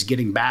America is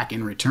getting back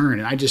in return.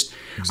 And I just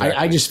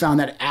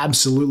found that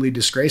absolutely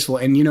disgraceful.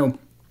 And,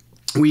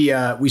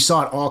 we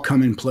saw it all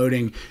come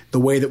imploding the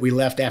way that we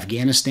left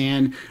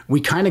Afghanistan.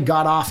 We kind of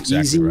got off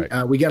easy.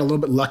 Right. We got a little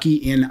bit lucky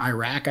in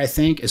Iraq, I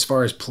think, as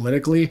far as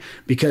politically,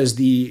 because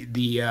the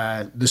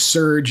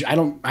surge.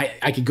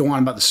 I could go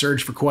on about the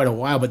surge for quite a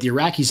while, but the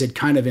Iraqis had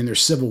kind of in their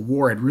civil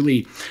war had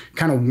really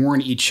kind of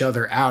worn each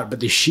other out. But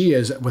the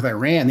Shias with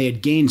Iran, they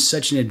had gained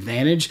such an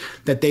advantage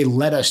that they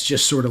let us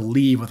just sort of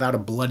leave without a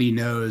bloody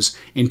nose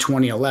in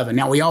 2011.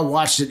 Now we all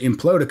watched it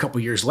implode a couple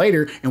years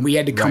later, and we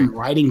had to come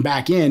riding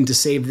back in to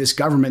save this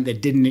government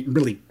that didn't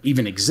really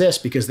even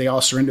exist because they all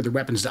surrendered their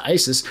weapons to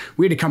ISIS.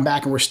 We had to come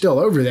back, and we're still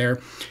over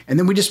there. And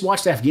then we just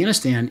watched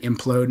Afghanistan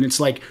implode, and it's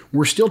like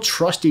we're still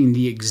trusting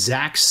the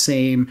exact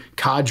same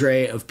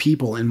cadre of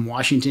people in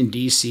Washington,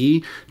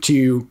 D.C.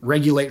 to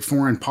regulate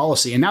foreign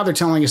policy. And now they're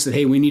telling us that,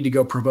 hey, we need to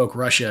go provoke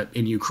Russia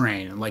in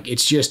Ukraine. And like,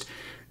 it's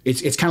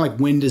kind of like,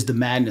 when does the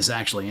madness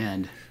actually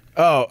end?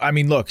 Oh, I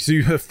mean, look, so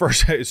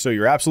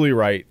you're absolutely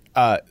right.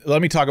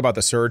 Let me talk about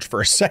the surge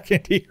for a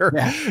second here.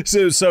 Yeah.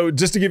 So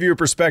just to give you a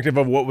perspective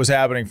of what was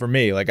happening for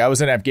me, like I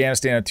was in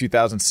Afghanistan in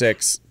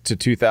 2006 to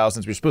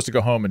 2000. We were supposed to go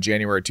home in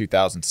January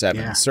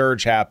 2007. Yeah. The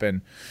surge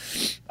happened.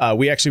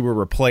 We actually were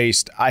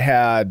replaced. I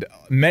had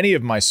many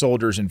of my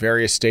soldiers in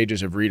various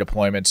stages of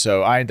redeployment.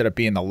 So I ended up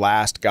being the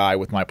last guy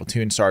with my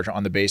platoon sergeant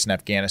on the base in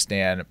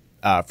Afghanistan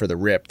for the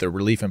RIP, the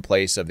relief in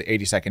place of the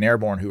 82nd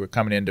Airborne, who were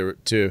coming in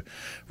to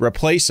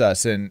replace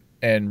us in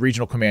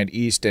Regional Command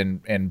East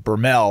and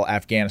Burmel,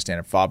 Afghanistan,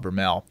 at FOB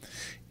Burmel.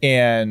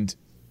 And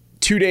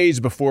 2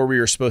 days before we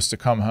were supposed to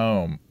come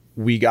home,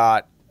 we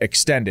got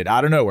extended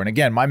out of nowhere. And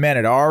again, my men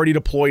had already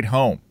deployed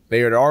home. They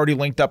had already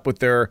linked up with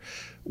their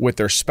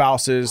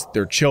spouses,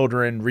 their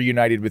children,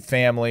 reunited with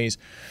families.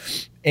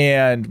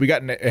 And we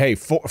got, hey,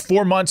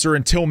 4 months or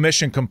until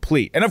mission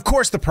complete. And of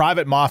course, the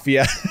private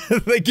mafia,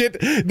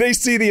 they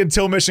see the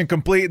until mission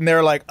complete and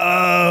they're like,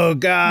 oh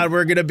God,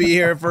 we're going to be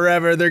here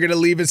forever. They're going to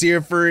leave us here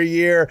for a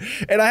year.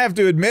 And I have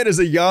to admit, as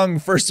a young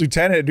first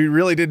lieutenant who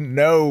really didn't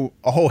know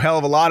a whole hell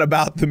of a lot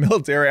about the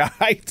military,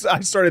 I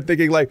started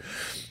thinking like,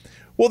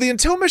 well, the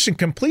until mission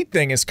complete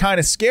thing is kind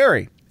of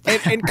scary.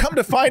 And come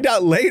to find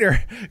out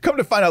later,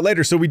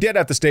 so we did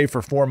have to stay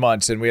for 4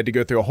 months, and we had to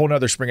go through a whole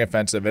nother spring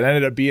offensive, and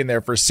ended up being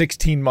there for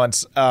 16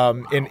 months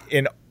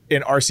in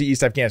RC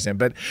East Afghanistan.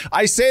 But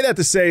I say that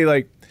to say,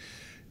 like,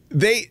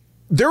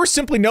 there was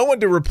simply no one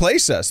to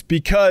replace us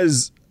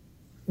because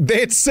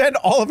they had sent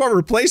all of our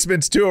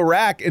replacements to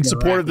Iraq in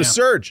support of the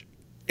surge.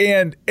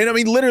 And I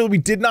mean, literally, we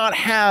did not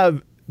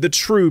have the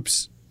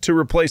troops to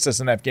replace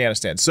us in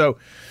Afghanistan. So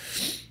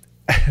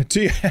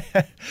to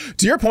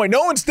your point,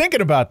 no one's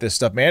thinking about this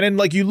stuff, man. And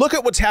like, you look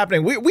at what's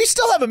happening. We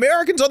still have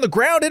Americans on the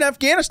ground in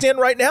Afghanistan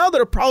right now that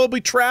are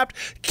probably trapped,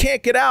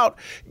 can't get out.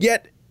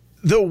 Yet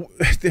the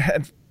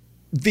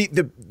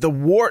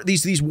war,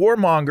 these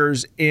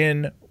warmongers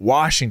in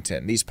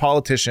Washington, these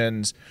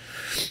politicians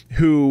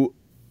who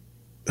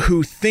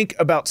think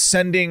about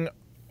sending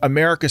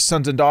America's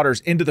sons and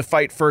daughters into the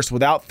fight first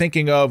without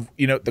thinking of,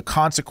 the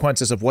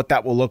consequences of what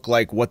that will look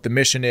like, what the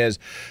mission is,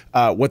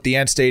 what the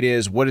end state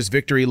is, what does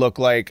victory look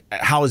like,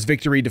 how is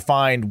victory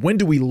defined, when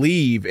do we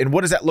leave, and what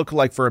does that look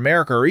like for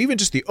America, or even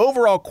just the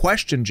overall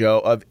question, Joe,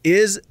 of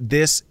is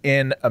this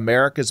in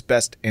America's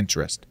best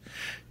interest?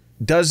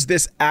 Does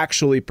this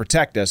actually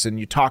protect us? And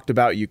you talked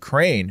about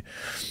Ukraine.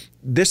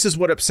 This is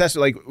what obsessed,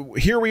 like,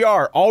 here we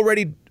are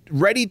already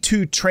ready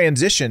to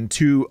transition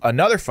to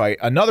another fight,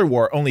 another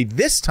war. Only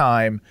this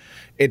time,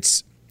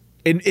 it's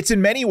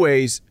in many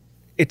ways,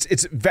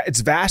 it's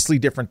vastly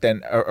different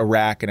than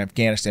Iraq and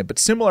Afghanistan, but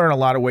similar in a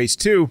lot of ways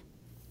too.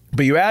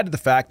 But you add to the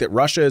fact that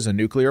Russia is a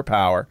nuclear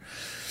power.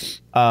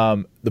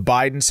 The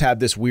Bidens have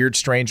this weird,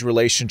 strange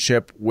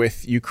relationship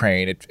with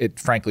Ukraine. It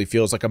frankly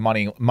feels like a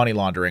money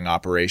laundering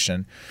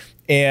operation.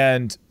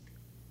 And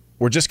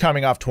we're just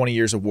coming off 20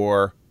 years of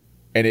war.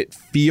 And it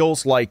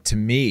feels like to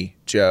me,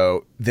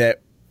 Joe,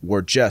 that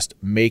we're just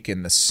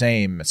making the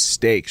same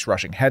mistakes,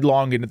 rushing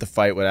headlong into the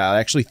fight without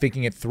actually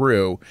thinking it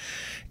through.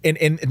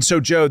 And so,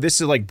 Joe,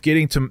 this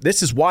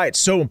is why it's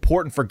so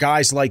important for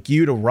guys like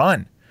you to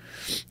run.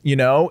 You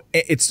know,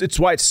 it's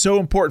why it's so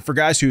important for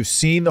guys who've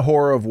seen the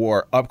horror of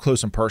war up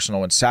close and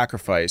personal and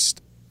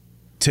sacrificed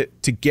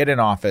to get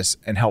in office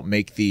and help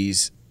make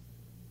these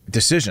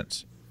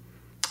decisions.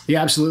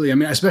 Yeah, absolutely. I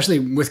mean, especially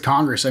with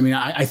Congress. I mean,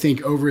 I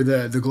think over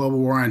the global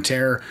war on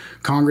terror,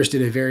 Congress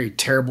did a very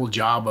terrible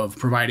job of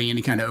providing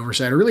any kind of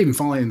oversight or really even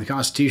following the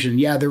Constitution.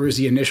 Yeah, there was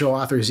the initial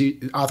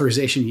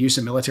authorization use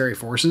of military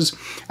forces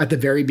at the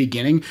very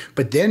beginning,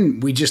 but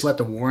then we just let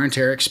the war on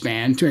terror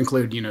expand to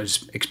include,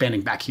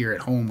 expanding back here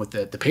at home with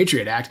the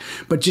Patriot Act.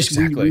 But just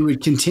we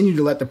would continue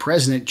to let the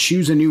president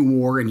choose a new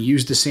war and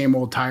use the same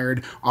old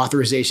tired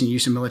authorization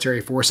use of military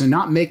force and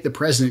not make the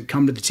president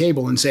come to the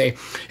table and say,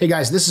 hey,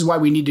 guys, this is why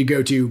we need to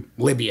go to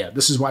Libya.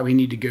 This is why we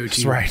need to go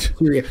to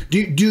Syria.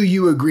 Do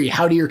you agree?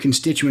 How do your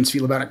constituents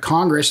feel about it?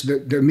 Congress,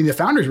 the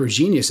founders were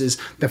geniuses.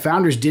 The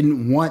founders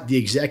didn't want the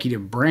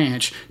executive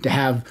branch to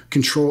have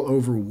control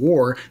over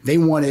war. They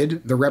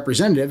wanted the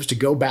representatives to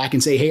go back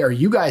and say, hey, are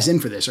you guys in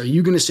for this? Are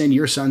you going to send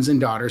your sons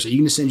and daughters? Are you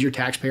going to send your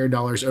taxpayer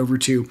dollars over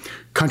to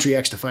country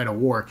X to fight a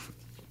war?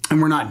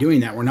 And we're not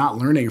doing that. We're not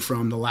learning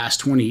from the last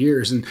 20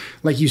 years. And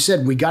like you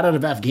said, we got out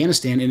of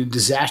Afghanistan in a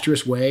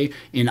disastrous way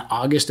in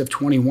August of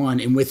 21.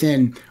 And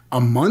within a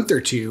month or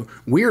two,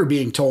 we were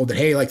being told that,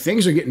 hey, like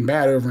things are getting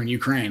bad over in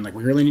Ukraine. Like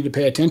we really need to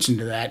pay attention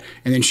to that.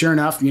 And then sure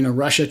enough,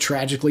 Russia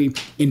tragically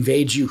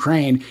invades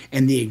Ukraine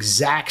and the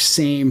exact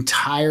same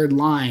tired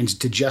lines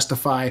to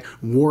justify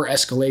war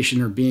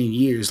escalation are being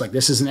used. Like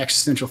this is an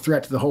existential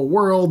threat to the whole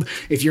world.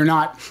 If you're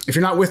not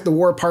with the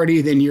war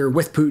party, then you're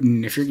with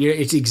Putin.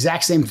 It's the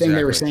exact same thing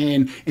they were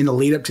saying in the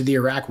lead up to the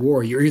Iraq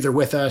war. You're either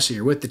with us or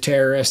you're with the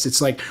terrorists.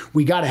 It's like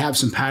we got to have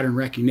some pattern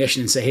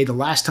recognition and say, hey, the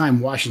last time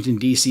Washington,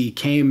 D.C.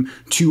 came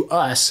to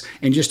us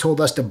and just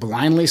told us to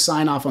blindly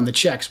sign off on the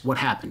checks, what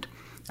happened?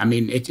 I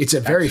mean, it's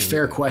a very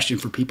fair question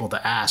for people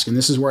to ask. And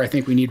this is where I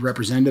think we need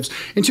representatives.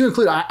 And to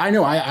include, I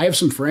know I have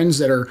some friends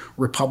that are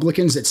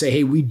Republicans that say,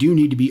 hey, we do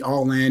need to be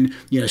all in,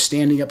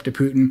 standing up to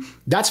Putin.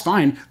 That's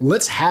fine.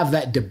 Let's have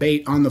that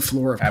debate on the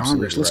floor of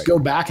Congress. Let's go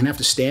back and have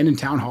to stand in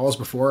town halls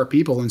before our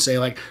people and say,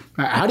 like,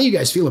 how do you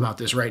guys feel about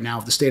this right now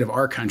with the state of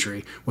our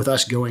country, with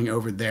us going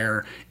over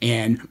there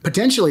and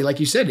potentially,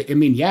 like you said, I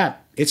mean, yeah,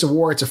 it's a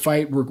war, it's a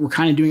fight. We're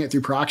kind of doing it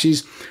through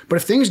proxies. But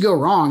if things go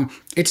wrong,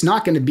 it's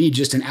not going to be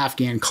just an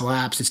Afghan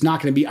collapse. It's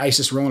not going to be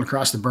ISIS rolling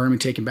across the berm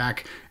and taking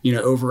back,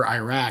 over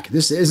Iraq.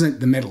 This isn't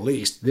the Middle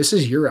East. This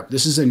is Europe.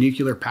 This is a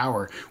nuclear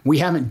power. We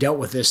haven't dealt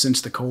with this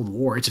since the Cold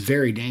War. It's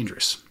very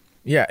dangerous.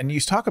 Yeah, and you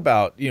talk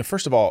about,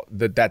 first of all,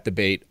 that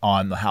debate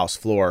on the House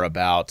floor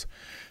about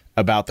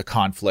the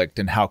conflict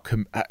and how,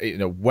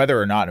 whether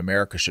or not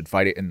America should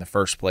fight it in the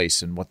first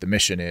place and what the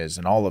mission is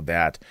and all of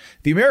that.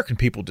 The American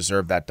people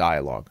deserve that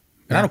dialogue.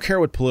 And I don't care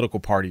what political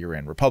party you're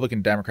in,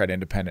 Republican, Democrat,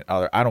 Independent,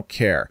 other, I don't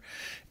care.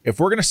 If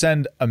we're going to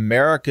send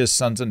America's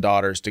sons and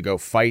daughters to go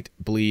fight,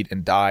 bleed,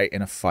 and die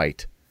in a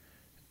fight,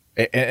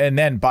 and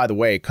then, by the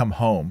way, come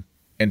home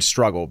and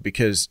struggle,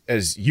 because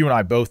as you and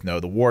I both know,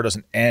 the war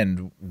doesn't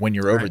end when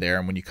you're over there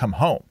and when you come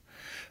home.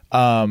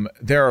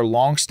 There are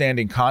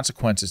longstanding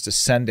consequences to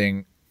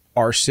sending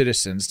our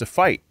citizens to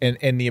fight,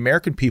 and the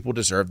American people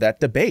deserve that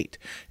debate.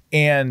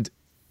 And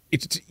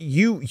it's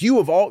you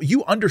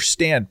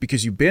understand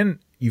because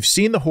you've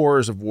seen the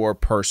horrors of war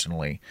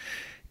personally.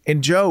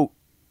 And Joe,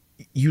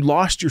 you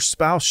lost your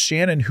spouse,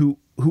 Shannon, who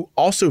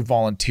also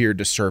volunteered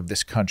to serve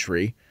this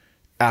country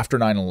after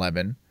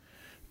 9/11,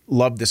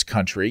 loved this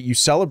country. You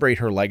celebrate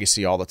her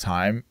legacy all the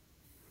time,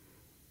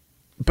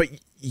 but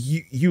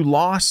you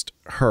lost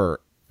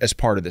her as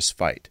part of this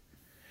fight.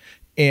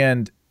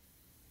 And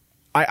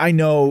I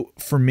know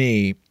for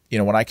me,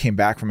 when I came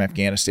back from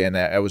Afghanistan,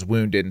 I was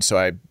wounded, and so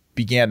I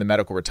began the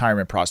medical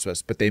retirement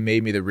process, but they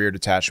made me the rear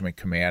detachment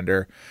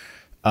commander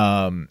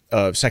of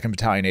 2nd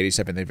Battalion,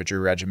 87th Infantry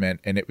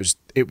Regiment, and it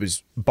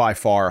was by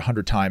far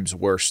 100 times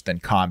worse than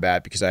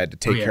combat because I had to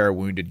take care of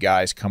wounded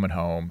guys coming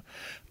home.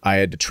 I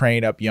had to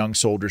train up young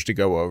soldiers to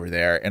go over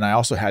there, and I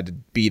also had to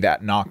be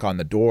that knock on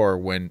the door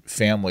when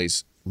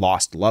families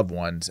lost loved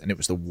ones, and it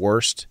was the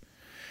worst.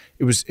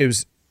 It was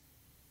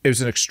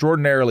an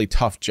extraordinarily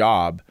tough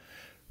job,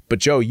 but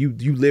Joe,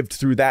 you lived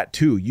through that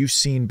too. You've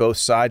seen both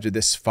sides of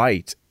this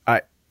fight.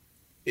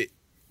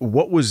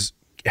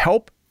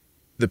 Help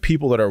the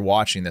people that are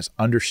watching this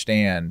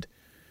understand,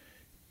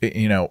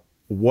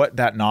 what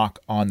that knock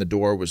on the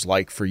door was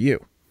like for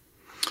you.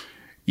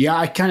 Yeah,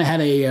 I kind of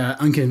had a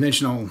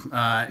unconventional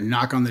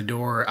knock on the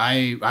door.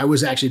 I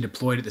was actually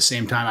deployed at the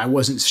same time. I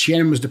wasn't.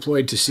 Shannon was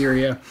deployed to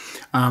Syria.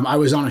 I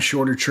was on a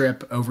shorter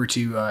trip over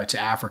to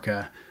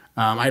Africa.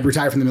 I had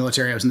retired from the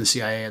military. I was in the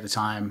CIA at the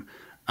time.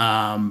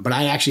 But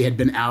I actually had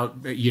been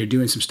out,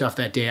 doing some stuff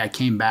that day. I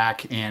came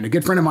back, and a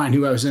good friend of mine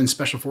who I was in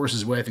special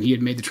forces with, and he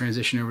had made the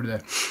transition over to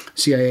the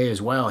CIA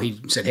as well.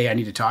 He said, "Hey, I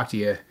need to talk to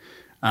you."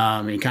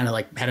 And he kind of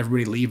like had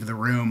everybody leave the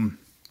room.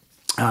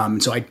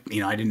 So I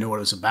didn't know what it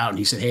was about. And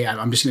he said, "Hey,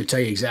 I'm just going to tell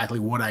you exactly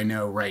what I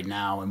know right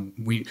now." And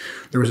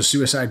there was a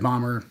suicide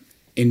bomber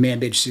in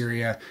Manbij,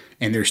 Syria,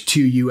 and there's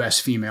 2 U.S.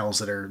 females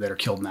that are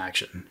killed in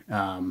action.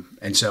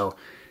 And so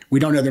we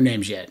don't know their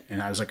names yet.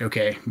 And I was like,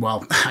 okay,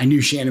 well, I knew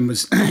Shannon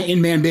was in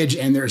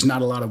Manbij, and there's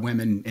not a lot of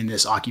women in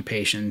this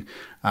occupation.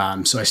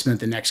 So I spent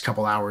the next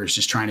couple hours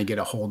just trying to get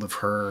a hold of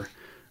her.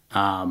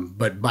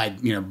 But by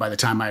the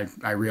time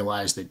I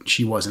realized that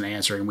she wasn't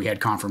answering, we had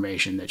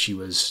confirmation that she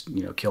was,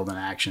 killed in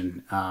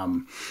action.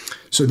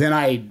 So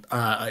then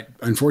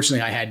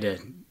unfortunately I had to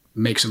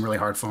make some really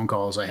hard phone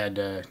calls.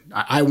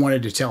 I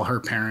wanted to tell her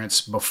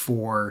parents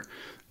before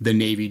the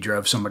Navy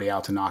drove somebody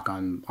out to knock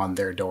on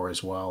their door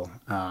as well.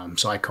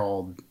 So I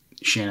called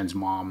Shannon's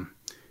mom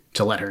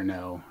to let her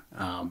know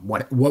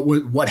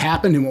what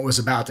happened and what was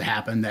about to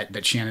happen,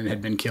 that Shannon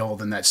had been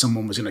killed and that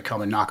someone was going to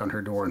come and knock on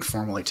her door and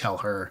formally tell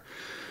her.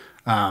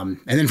 And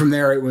then from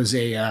there, it was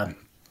I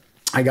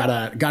got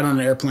on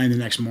an airplane the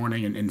next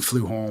morning and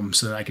flew home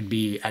so that I could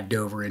be at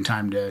Dover in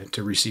time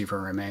to receive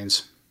her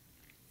remains.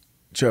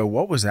 Joe,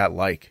 what was that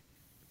like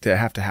to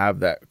have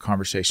that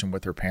conversation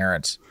with her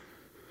parents?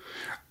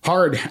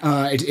 Hard.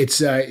 I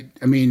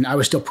mean, I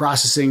was still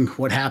processing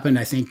what happened.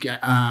 I think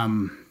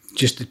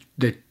just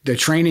the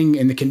training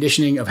and the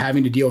conditioning of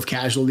having to deal with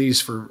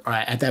casualties for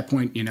at that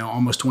point,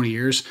 almost 20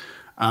 years.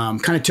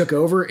 Kind of took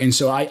over. And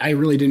so I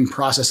really didn't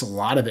process a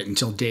lot of it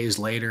until days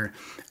later.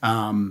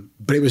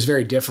 But it was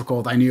very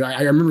difficult. I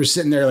remember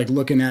sitting there like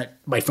looking at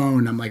my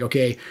phone. I'm like,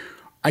 okay,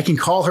 I can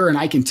call her and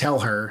I can tell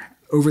her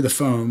over the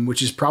phone,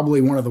 which is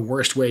probably one of the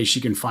worst ways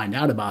she can find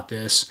out about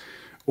this,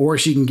 or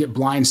she can get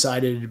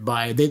blindsided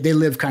by, they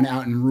live kind of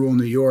out in rural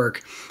New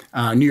York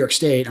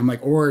State. I'm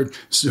like, or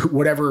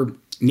whatever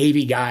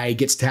Navy guy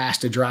gets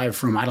tasked to drive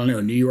from, I don't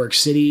know, New York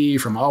City,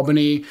 from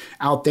Albany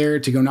out there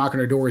to go knock on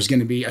her door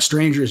a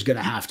stranger is going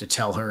to have to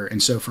tell her.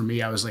 And so for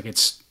me, I was like,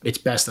 it's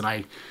best that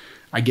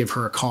I give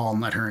her a call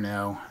and let her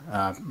know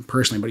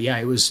personally. But yeah,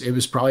 it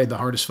was probably the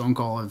hardest phone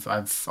call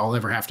I'll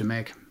ever have to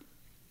make.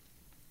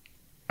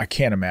 I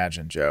can't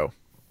imagine, Joe,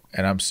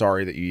 and I'm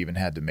sorry that you even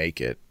had to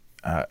make it.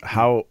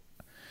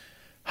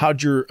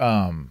 How'd your,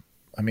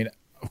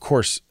 of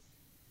course,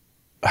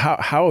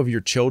 how have your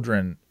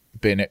children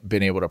been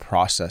able to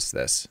process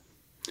this?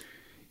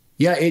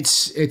 Yeah,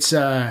 it's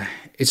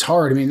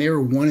hard. I mean, they were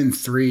 1 and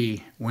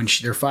 3 when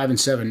they're 5 and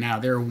 7 now.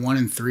 They were 1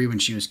 and 3 when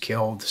she was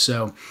killed.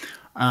 So,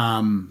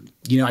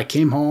 I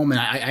came home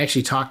and I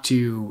actually talked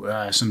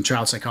to some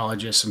child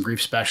psychologists, some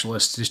grief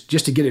specialists,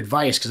 just to get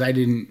advice, because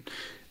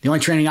the only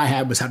training I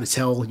had was how to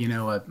tell,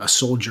 a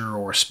soldier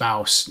or a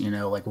spouse,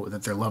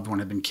 that their loved one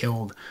had been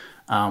killed.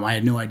 I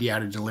had no idea how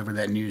to deliver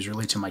that news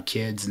really to my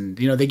kids. And,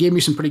 they gave me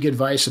some pretty good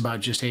advice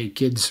about just, hey,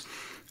 kids,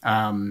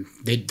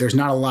 there's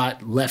not a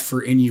lot left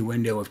for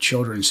innuendo of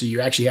children. So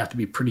you actually have to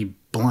be pretty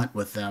blunt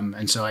with them.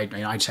 And so I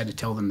just had to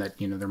tell them that,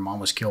 their mom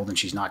was killed and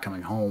she's not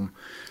coming home,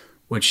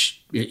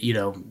 which,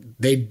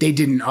 they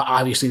didn't,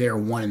 obviously they were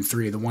 1 and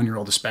 3. The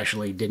 1-year-old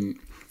especially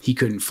he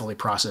couldn't fully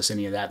process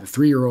any of that. The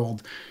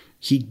 3-year-old,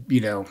 he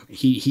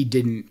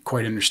didn't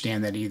quite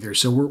understand that either.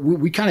 So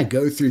we kind of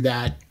go through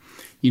that,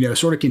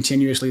 sort of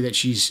continuously, that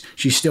she's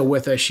still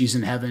with us. She's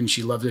in heaven.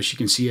 She loves us. She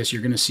can see us.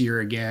 You're going to see her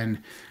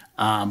again.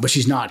 But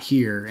she's not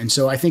here. And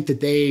so I think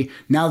that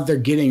now that they're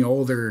getting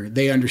older,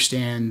 they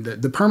understand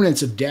the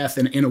permanence of death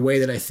in a way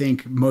that I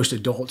think most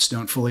adults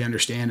don't fully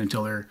understand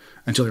until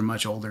they're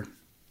much older.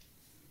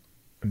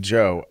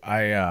 Joe,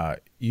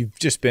 you've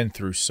just been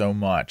through so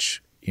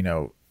much,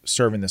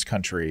 serving this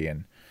country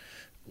and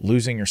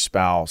losing your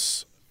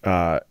spouse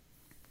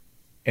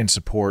in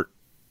support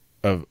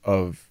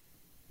of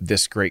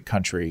this great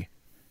country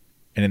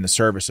and in the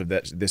service of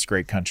this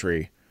great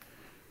country,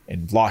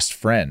 and lost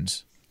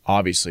friends,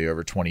 obviously,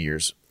 over 20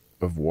 years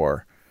of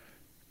war.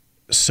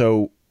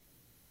 So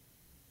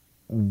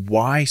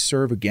why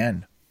serve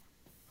again?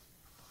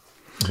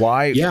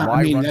 Why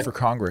run for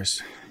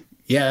Congress?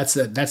 Yeah,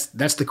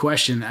 that's the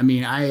question. I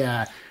mean,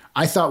 I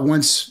thought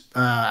once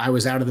I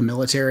was out of the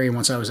military, and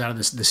once I was out of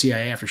the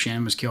CIA after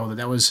Shannon was killed,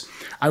 I was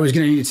going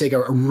to need to take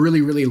a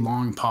really, really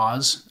long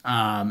pause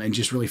and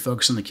just really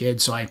focus on the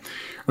kids. So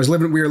we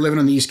were living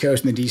on the East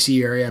Coast in the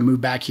DC area. I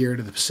moved back here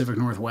to the Pacific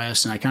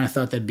Northwest, and I kind of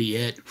thought that'd be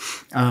it.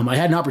 I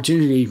had an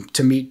opportunity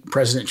to meet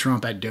President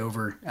Trump at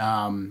Dover,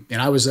 and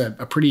I was a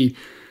pretty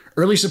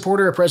early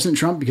supporter of President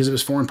Trump because of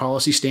his foreign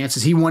policy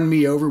stances. He won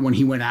me over when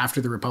he went after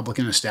the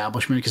Republican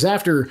establishment, because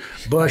after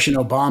Bush and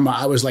Obama,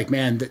 I was like,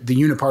 man, the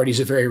uniparty is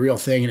a very real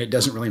thing, and it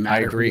doesn't really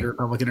matter if you're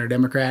Republican or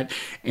Democrat.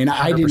 And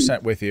I didn't.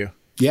 100% with you.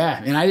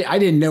 Yeah, and I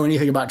didn't know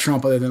anything about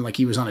Trump other than like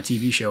he was on a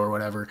TV show or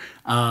whatever.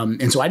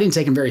 And so I didn't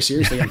take him very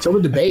seriously until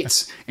the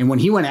debates. And when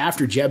he went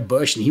after Jeb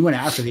Bush and he went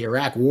after the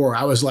Iraq War,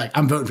 I was like,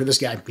 I'm voting for this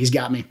guy. He's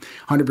got me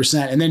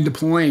 100%. And then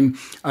deploying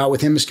with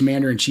him as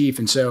commander in chief.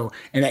 And so,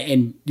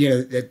 and you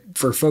know,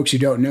 for folks who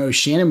don't know,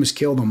 Shannon was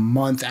killed a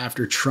month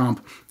after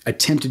Trump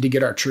attempted to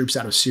get our troops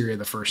out of Syria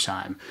the first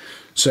time.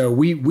 So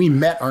we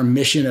met our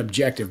mission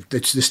objective.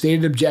 The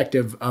stated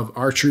objective of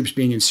our troops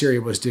being in Syria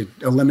was to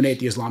eliminate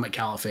the Islamic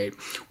Caliphate.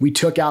 We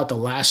took out the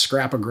last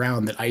scrap of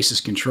ground that ISIS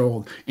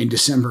controlled in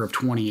December of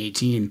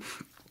 2018.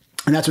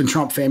 And that's when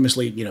Trump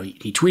famously, you know,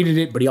 he tweeted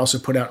it, but he also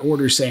put out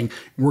orders saying,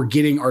 we're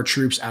getting our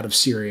troops out of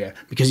Syria,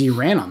 because he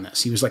ran on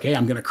this. He was like, hey,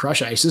 I'm going to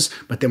crush ISIS,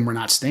 but then we're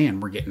not staying.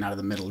 We're getting out of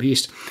the Middle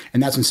East.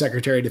 And that's when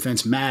Secretary of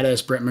Defense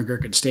Mattis, Brett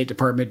McGurk at the State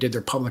Department did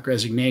their public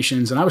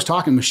resignations. And I was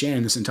talking with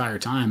Shannon this entire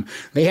time.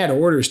 They had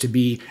orders to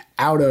be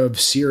out of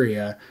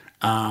Syria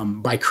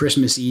by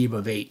Christmas Eve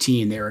of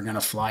 18. They were going to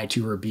fly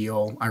to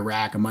Erbil,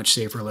 Iraq, a much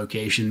safer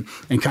location,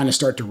 and kind of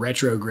start to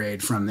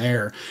retrograde from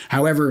there.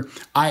 However,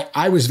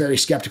 I was very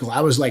skeptical.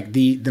 I was like,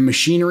 the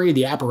machinery,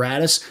 the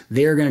apparatus,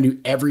 they're going to do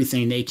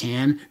everything they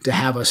can to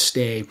have us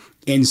stay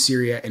in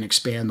Syria and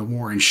expand the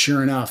war. And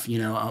sure enough, you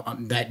know,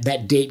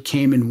 that date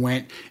came and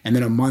went. And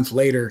then a month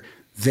later,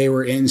 they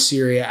were in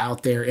Syria,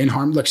 out there in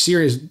harm. Look,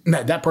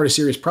 that part of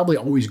Syria is probably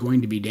always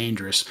going to be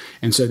dangerous.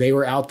 And so they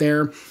were out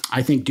there,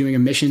 I think, doing a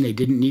mission they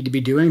didn't need to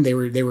be doing. They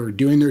were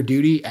doing their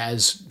duty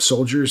as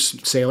soldiers,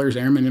 sailors,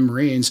 airmen, and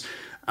Marines.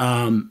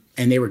 And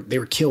they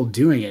were killed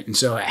doing it. And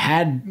so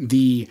had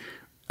the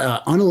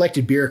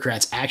unelected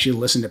bureaucrats actually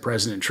listened to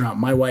President Trump,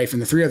 my wife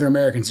and the three other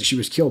Americans that she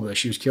was killed with.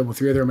 She was killed with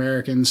three other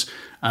Americans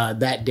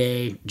that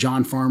day.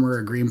 John Farmer,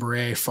 a Green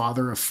Beret,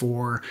 father of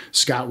four.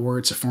 Scott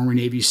Wirtz, a former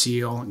Navy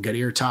SEAL.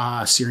 Gadir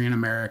Taha, a Syrian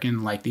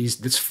American. Like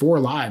that's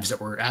four lives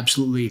that were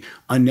absolutely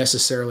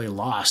unnecessarily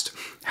lost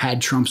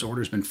had Trump's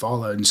orders been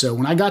followed. And so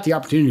when I got the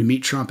opportunity to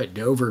meet Trump at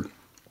Dover,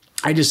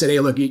 I just said, hey,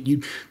 look,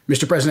 you,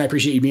 Mr. President, I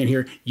appreciate you being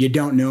here. You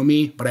don't know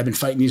me, but I've been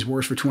fighting these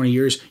wars for 20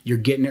 years. You're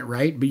getting it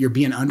right, but you're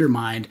being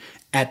undermined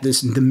at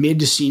the mid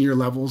to senior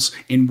levels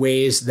in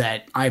ways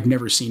that I've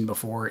never seen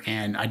before.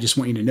 And I just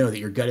want you to know that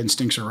your gut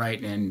instincts are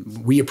right.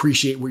 And we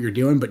appreciate what you're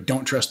doing, but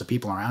don't trust the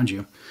people around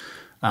you.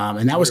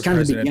 And that was kind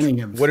of the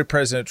beginning of... What did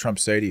President Trump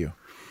say to you?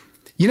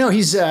 You know,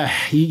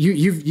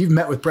 you've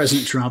met with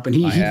President Trump, and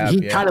he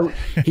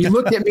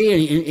looked at me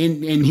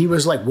and he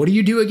was like, "What do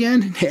you do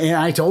again?" And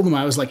I told him,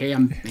 I was like, "Hey,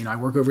 I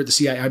work over at the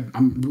CIA.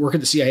 I'm working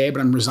at the CIA,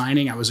 but I'm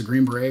resigning. I was a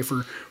Green Beret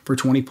for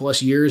 20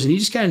 plus years." And he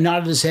just kind of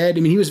nodded his head.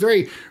 I mean, he was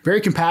very,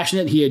 very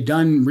compassionate. He had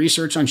done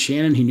research on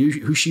Shannon. He knew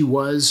who she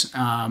was.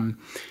 And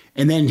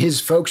then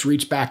his folks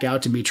reached back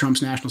out to me.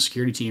 Trump's national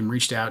security team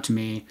reached out to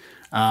me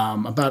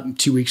about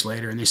 2 weeks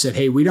later, and they said,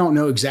 hey, we don't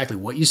know exactly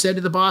what you said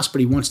to the boss,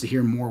 but he wants to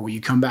hear more. Will you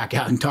come back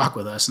out and talk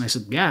with us? And I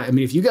said, yeah, I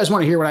mean, if you guys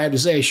want to hear what I have to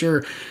say,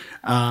 sure.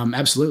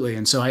 Absolutely.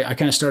 And so I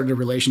kind of started a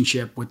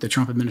relationship with the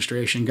Trump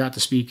administration, got to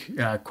speak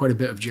quite a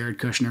bit of Jared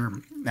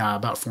Kushner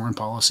about foreign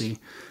policy.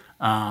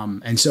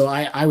 And so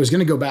I was going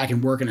to go back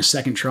and work in a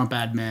second Trump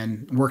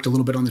admin, worked a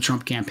little bit on the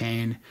Trump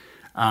campaign.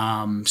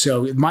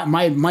 So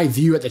my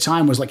view at the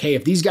time was like, hey,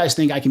 if these guys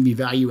think I can be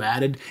value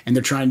added and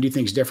they're trying to do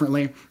things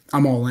differently,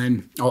 I'm all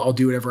in. I'll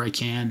do whatever I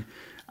can.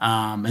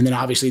 And then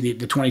obviously the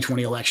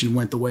 2020 election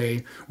went the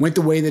way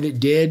that it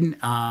did.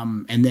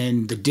 And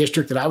then the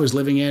district that I was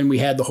living in, we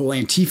had the whole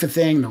Antifa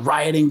thing, the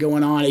rioting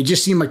going on. It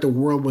just seemed like the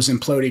world was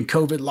imploding,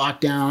 COVID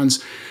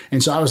lockdowns.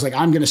 And so I was like,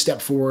 I'm going to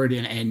step forward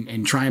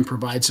and try and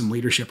provide some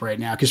leadership right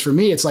now. Because for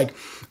me, it's like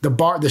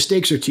the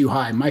stakes are too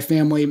high. My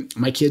family,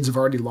 my kids have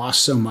already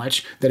lost so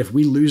much that if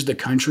we lose the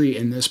country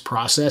in this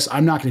process,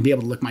 I'm not going to be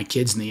able to look my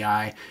kids in the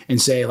eye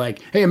and say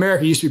like, hey,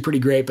 America used to be pretty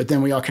great, but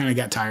then we all kind of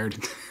got tired.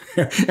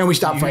 And we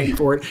stopped fighting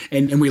for it,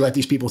 and we let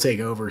these people take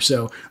over.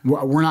 So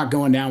we're not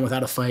going down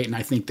without a fight, and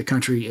I think the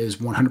country is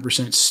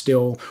 100%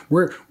 still.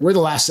 We're the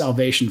last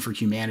salvation for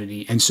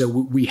humanity, and so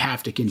we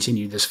have to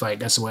continue this fight.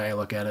 That's the way I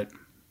look at it.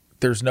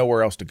 There's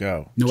nowhere else to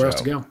go. Nowhere else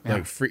to go. Yeah.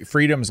 Like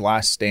freedom's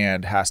last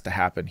stand has to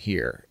happen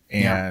here.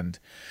 And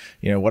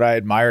you know what I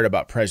admired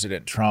about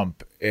President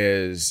Trump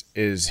is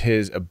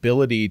his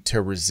ability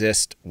to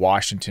resist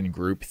Washington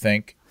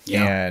groupthink.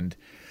 Yeah. And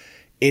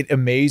it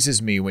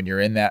amazes me when you're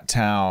in that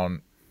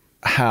town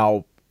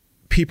how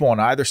people on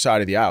either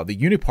side of the aisle, the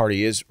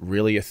uniparty is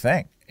really a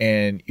thing.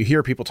 And you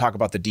hear people talk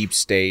about the deep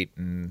state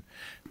and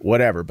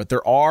whatever, but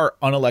there are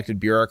unelected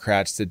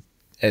bureaucrats that,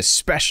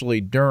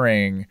 especially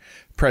during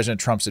President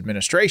Trump's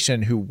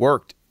administration, who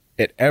worked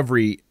at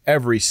every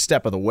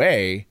step of the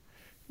way,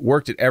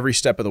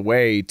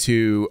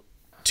 to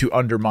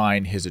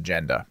undermine his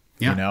agenda,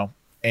 you know?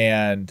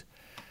 And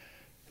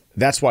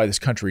that's why this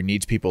country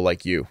needs people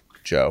like you,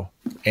 Joe.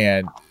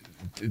 And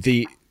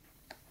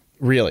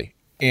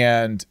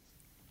And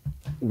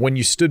when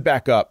you stood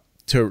back up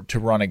to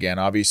run again,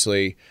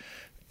 obviously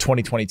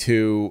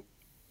 2022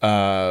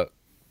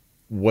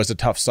 was a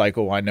tough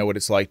cycle. I know what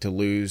it's like to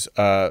lose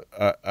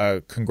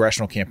a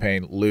congressional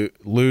campaign,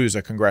 lose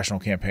a congressional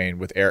campaign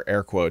with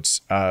air quotes,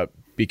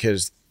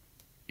 because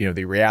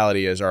the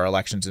reality is our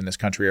elections in this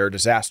country are a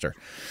disaster.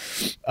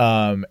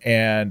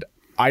 And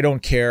I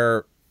don't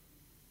care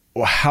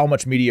how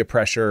much media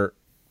pressure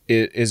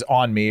is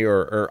on me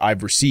or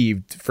I've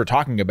received for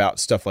talking about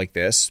stuff like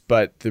this.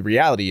 But the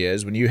reality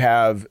is when you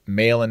have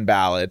mail-in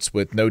ballots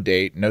with no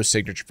date, no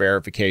signature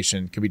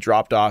verification, can be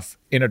dropped off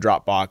in a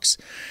Dropbox,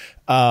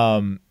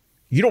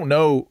 you don't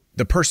know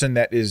the person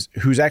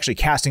who's actually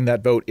casting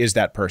that vote is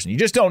that person. You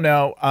just don't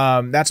know.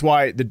 That's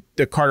why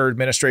the Carter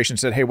administration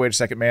said, hey, wait a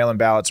second, mail-in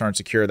ballots aren't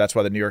secure. That's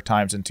why the New York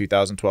Times in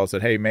 2012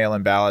 said, hey,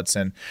 mail-in ballots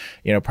and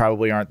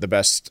probably aren't the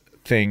best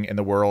thing in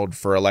the world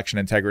for election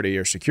integrity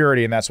or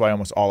security. And that's why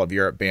almost all of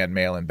Europe banned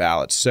mail-in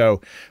ballots. So,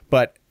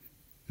 but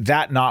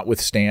that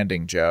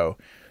notwithstanding, Joe,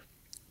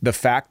 the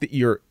fact that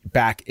you're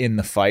back in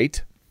the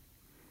fight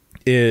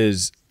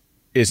is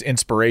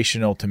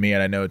inspirational to me.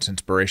 And I know it's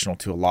inspirational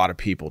to a lot of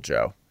people,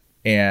 Joe.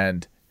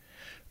 And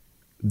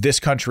this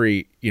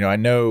country, I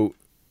know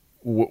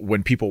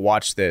when people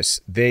watch this,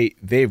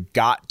 they've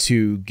got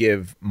to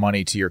give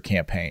money to your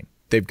campaign.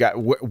 They've got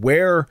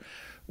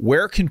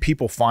where can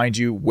people find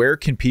you? Where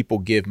can people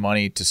give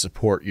money to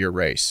support your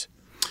race?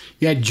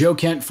 Yeah, Joe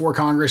Kent for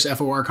Congress,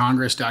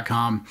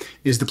 forcongress.com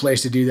is the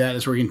place to do that.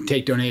 That's where you can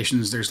take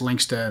donations. There's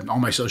links to all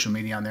my social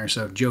media on there.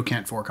 So Joe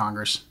Kent for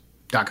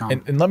Congress.com.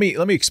 And let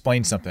me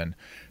explain something.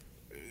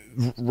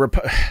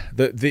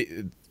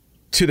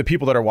 To the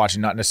people that are watching,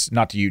 not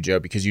to you, Joe,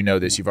 because you know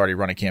this, you've already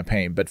run a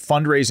campaign, but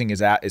fundraising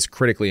is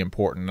critically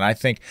important. And I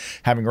think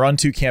having run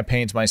 2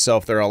 campaigns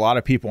myself, there are a lot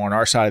of people on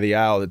our side of the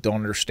aisle that don't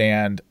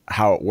understand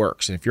how it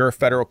works. And if you're a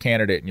federal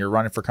candidate and you're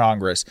running for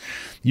Congress,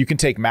 you can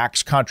take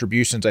max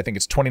contributions. I think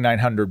it's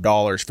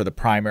 $2,900 for the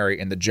primary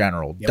and the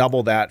general,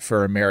 double that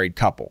for a married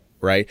couple.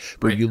 Right.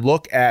 But you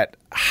look at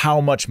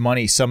how much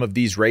money some of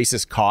these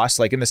races cost,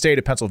 like in the state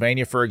of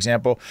Pennsylvania, for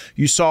example,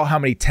 you saw how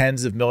many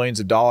tens of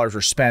millions of dollars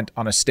were spent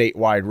on a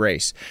statewide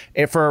race.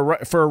 And for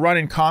a run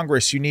in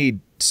Congress, you need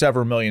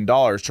several $1 million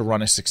to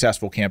run a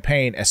successful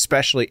campaign,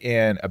 especially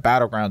in a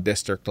battleground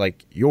district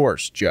like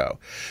yours, Joe.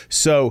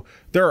 So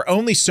there are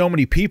only so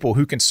many people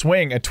who can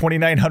swing a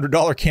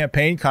 $2,900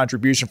 campaign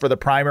contribution for the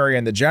primary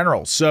and the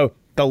general. So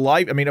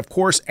of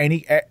course,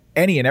 any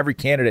and every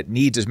candidate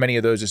needs as many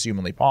of those as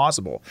humanly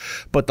possible.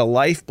 But the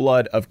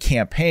lifeblood of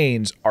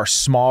campaigns are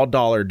small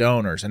dollar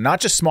donors, and not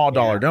just small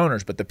dollar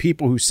donors, but the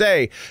people who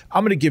say,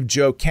 I'm going to give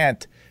Joe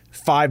Kent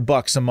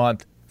 $5 a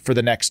month for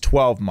the next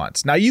 12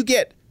 months. Now you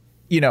get,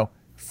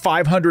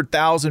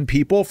 500,000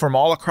 people from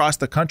all across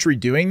the country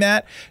doing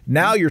that.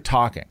 Now you're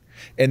talking.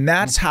 And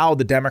that's how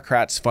the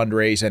Democrats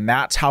fundraise, and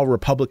that's how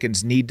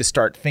Republicans need to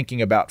start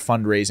thinking about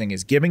fundraising,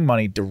 is giving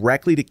money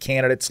directly to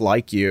candidates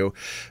like you.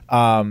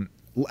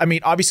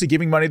 Obviously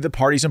giving money to the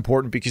party is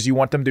important because you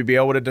want them to be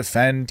able to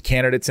defend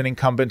candidates and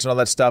incumbents and all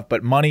that stuff.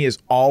 But money is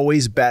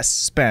always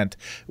best spent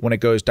when it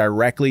goes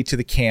directly to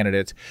the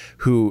candidate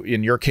who,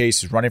 in your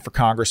case, is running for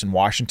Congress in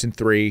Washington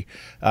 3,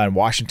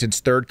 Washington's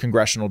 3rd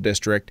congressional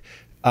district.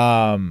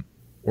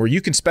 Or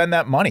you can spend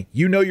that money.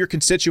 You know your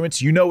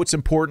constituents. You know what's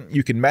important.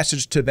 You can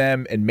message to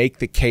them and make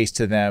the case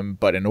to them.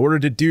 But in order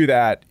to do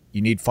that,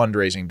 you need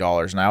fundraising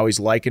dollars. And I always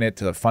liken it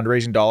to the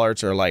fundraising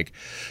dollars are like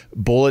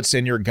bullets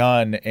in your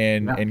gun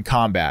in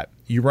combat.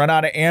 You run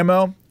out of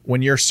ammo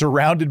when you're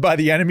surrounded by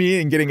the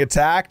enemy and getting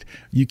attacked.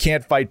 You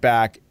can't fight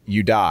back.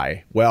 You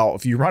die. Well,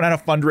 if you run out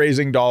of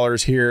fundraising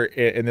dollars here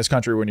in this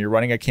country when you're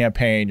running a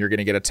campaign, you're going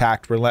to get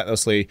attacked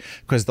relentlessly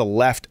because the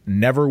left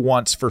never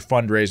wants for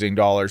fundraising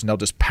dollars, and they'll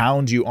just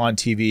pound you on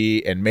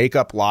TV and make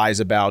up lies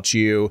about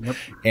you. Yep.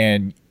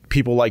 And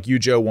people like you,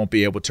 Joe, won't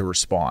be able to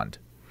respond.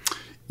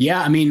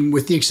 Yeah,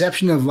 with the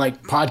exception of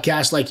like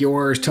podcasts like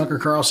yours, Tucker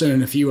Carlson,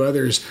 and a few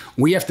others,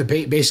 we have to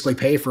basically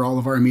pay for all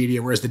of our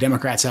media, whereas the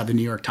Democrats have the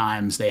New York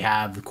Times, they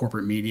have the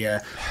corporate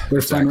media.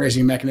 Their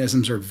fundraising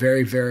mechanisms are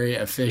very, very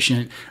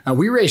efficient.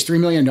 We raised $3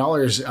 million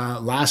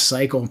last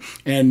cycle,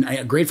 and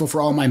I'm grateful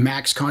for all my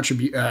max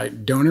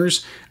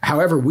donors.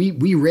 However,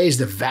 we raised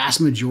the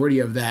vast majority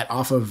of that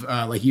off of,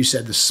 like you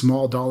said, the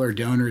small dollar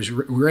donors.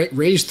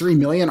 Raised $3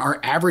 million. Our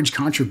average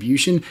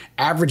contribution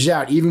averaged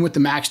out, even with the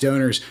max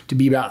donors, to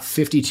be about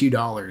 $52,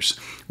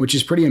 which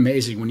is pretty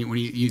amazing when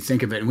you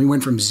think of it. And we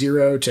went from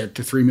 0 to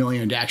 3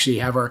 million to actually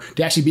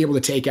be able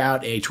to take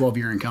out a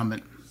 12-year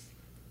incumbent.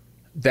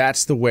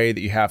 That's the way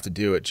that you have to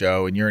do it,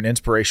 Joe. And you're an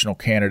inspirational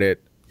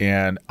candidate.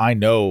 And I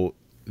know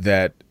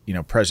that,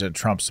 President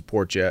Trump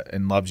supports you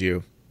and loves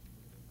you.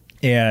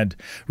 And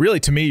really,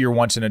 to me, you're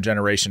once in a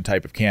generation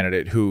type of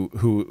candidate who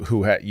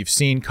you've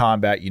seen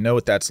combat. You know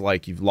what that's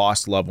like. You've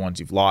lost loved ones.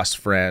 You've lost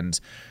friends.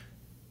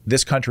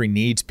 This country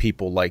needs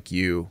people like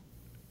you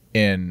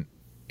in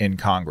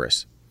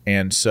Congress.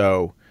 And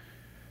so,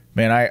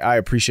 man, I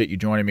appreciate you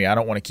joining me. I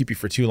don't want to keep you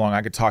for too long.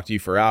 I could talk to you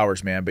for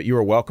hours, man, but you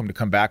are welcome to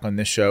come back on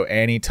this show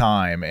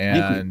anytime.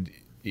 And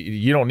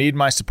you don't need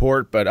my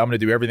support, but I'm going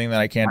to do everything that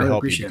I can to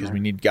help you because we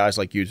need guys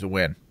like you to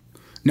win.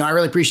 No, I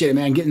really appreciate it,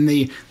 man. Getting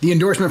the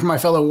endorsement from my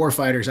fellow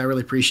warfighters. I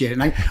really appreciate it.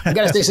 And I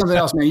got to say something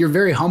else, man. You're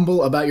very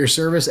humble about your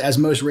service, as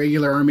most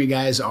regular Army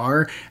guys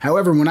are.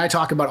 However, when I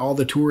talk about all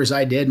the tours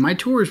I did, my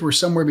tours were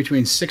somewhere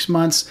between 6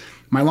 months.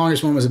 My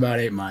longest one was about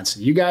 8 months.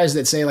 You guys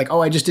that say like,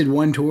 oh, I just did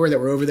one tour that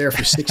were over there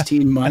for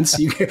 16 months.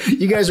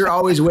 You guys are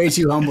always way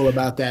too humble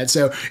about that.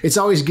 So it's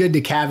always good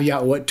to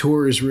caveat what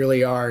tours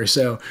really are.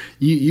 So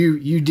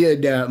you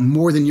did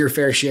more than your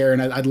fair share,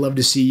 and I'd love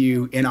to see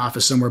you in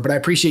office somewhere. But I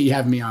appreciate you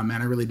having me on,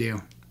 man. I really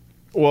do.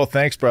 Well,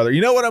 thanks, brother.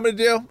 You know what I'm going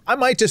to do? I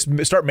might just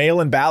start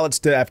mailing ballots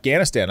to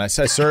Afghanistan. I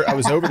said, sir, I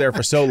was over there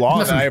for so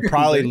long, and I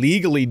probably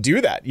legally do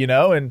that, you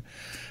know? And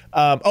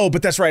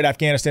but that's right.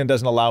 Afghanistan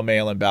doesn't allow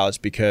mail-in ballots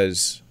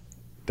because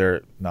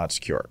they're not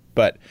secure.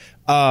 But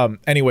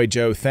anyway,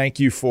 Joe, thank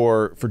you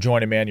for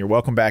joining, man. You're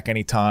welcome back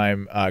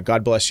anytime.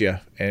 God bless you,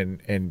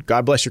 and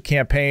God bless your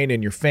campaign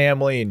and your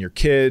family and your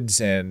kids,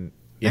 and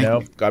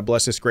God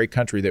bless this great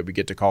country that we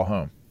get to call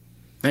home.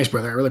 Thanks,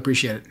 brother. I really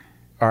appreciate it.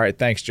 All right,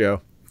 thanks, Joe.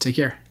 Take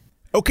care.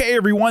 Okay,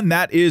 everyone,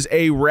 that is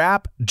a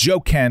wrap. Joe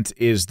Kent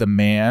is the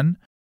man.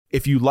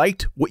 If you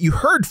liked what you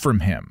heard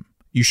from him,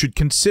 you should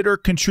consider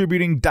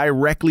contributing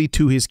directly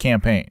to his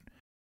campaign.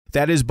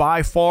 That is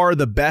by far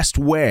the best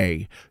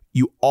way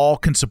you all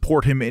can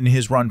support him in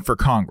his run for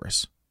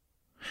Congress.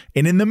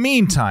 And in the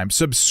meantime,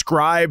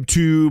 subscribe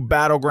to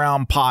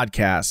Battleground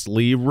Podcast,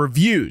 leave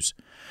reviews.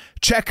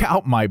 Check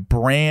out my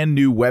brand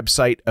new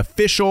website,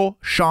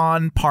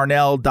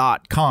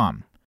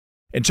 officialseanparnell.com,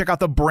 and check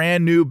out the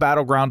brand new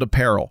Battleground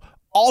apparel.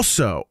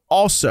 Also,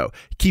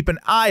 keep an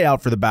eye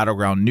out for the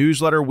Battleground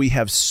newsletter. We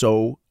have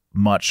so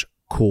much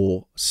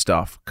cool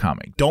stuff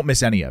coming. Don't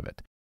miss any of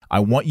it. I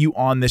want you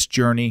on this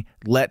journey.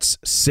 Let's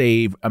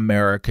save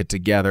America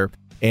together.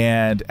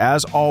 And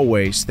as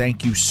always,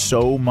 thank you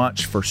so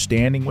much for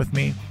standing with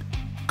me.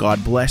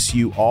 God bless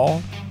you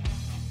all.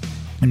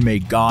 And may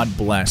God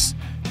bless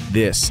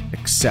this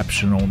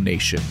exceptional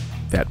nation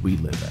that we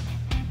live in.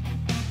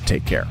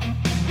 Take care.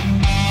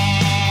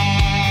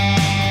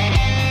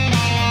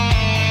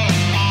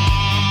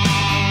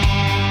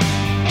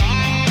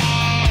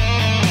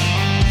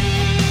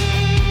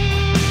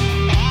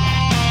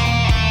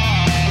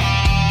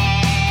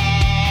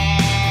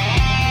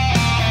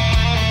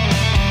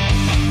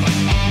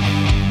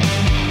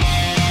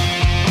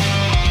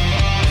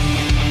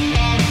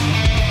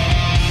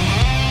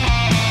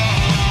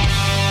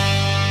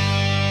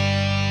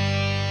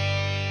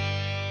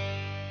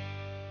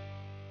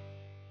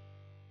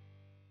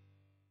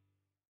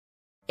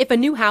 If a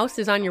new house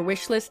is on your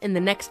wish list in the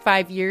next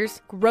 5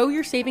 years, grow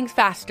your savings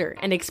faster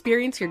and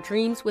experience your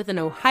dreams with an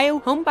Ohio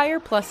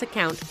Homebuyer Plus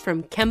account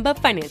from Kemba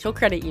Financial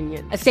Credit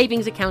Union. A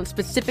savings account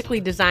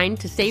specifically designed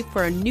to save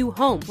for a new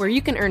home, where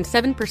you can earn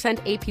 7%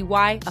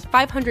 APY,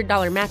 a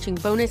 $500 matching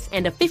bonus,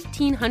 and a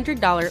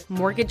 $1,500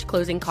 mortgage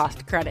closing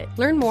cost credit.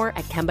 Learn more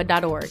at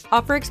Kemba.org.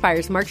 Offer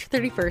expires March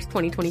 31st,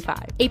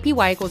 2025.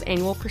 APY equals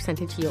annual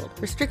percentage yield.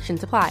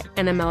 Restrictions apply.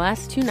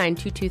 NMLS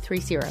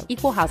 292230.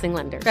 Equal housing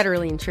lender.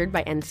 Federally insured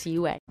by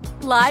NCUA.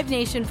 Live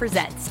Nation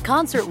presents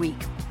Concert Week.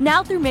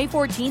 Now through May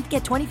 14th,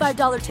 get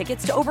 $25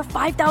 tickets to over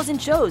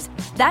 5,000 shows.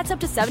 That's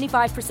up to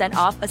 75%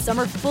 off a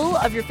summer full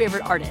of your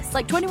favorite artists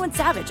like 21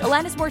 Savage,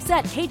 Alanis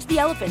Morissette, Cage the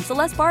Elephant,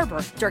 Celeste Barber,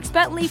 Dierks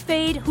Bentley,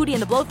 Fade, Hootie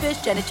and the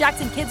Blowfish, Janet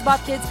Jackson, Kids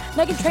Bop Kids,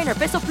 Meghan Trainor,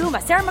 Peso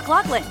Pluma, Sarah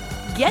McLachlan.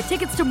 Get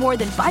tickets to more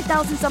than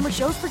 5,000 summer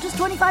shows for just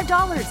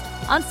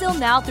 $25. On sale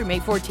now through May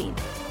 14th.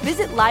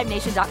 Visit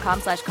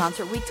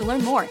livenation.com/Concert Week to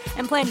learn more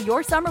and plan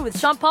your summer with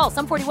Sean Paul,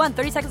 Sum 41,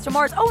 30 Seconds to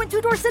Mars, and Two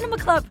Door Cinema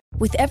Club.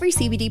 With every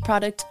CBD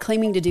product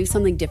claiming to do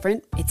something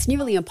different, it's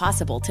nearly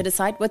impossible to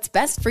decide what's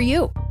best for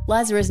you.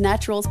 Lazarus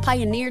Naturals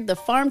pioneered the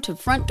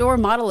farm-to-front-door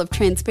model of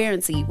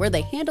transparency, where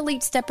they handle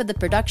each step of the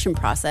production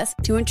process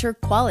to ensure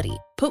quality,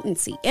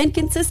 potency, and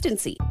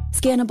consistency.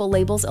 Scannable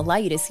labels allow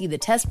you to see the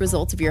test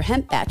results of your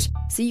hemp batch,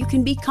 so you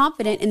can be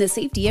confident in the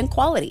safety and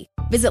quality.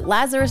 Visit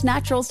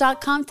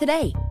LazarusNaturals.com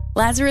today.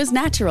 Lazarus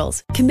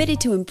Naturals,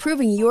 committed to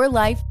improving your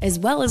life as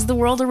well as the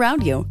world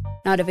around you.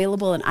 Not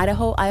available in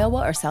Idaho,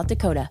 Iowa, or South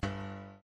Dakota.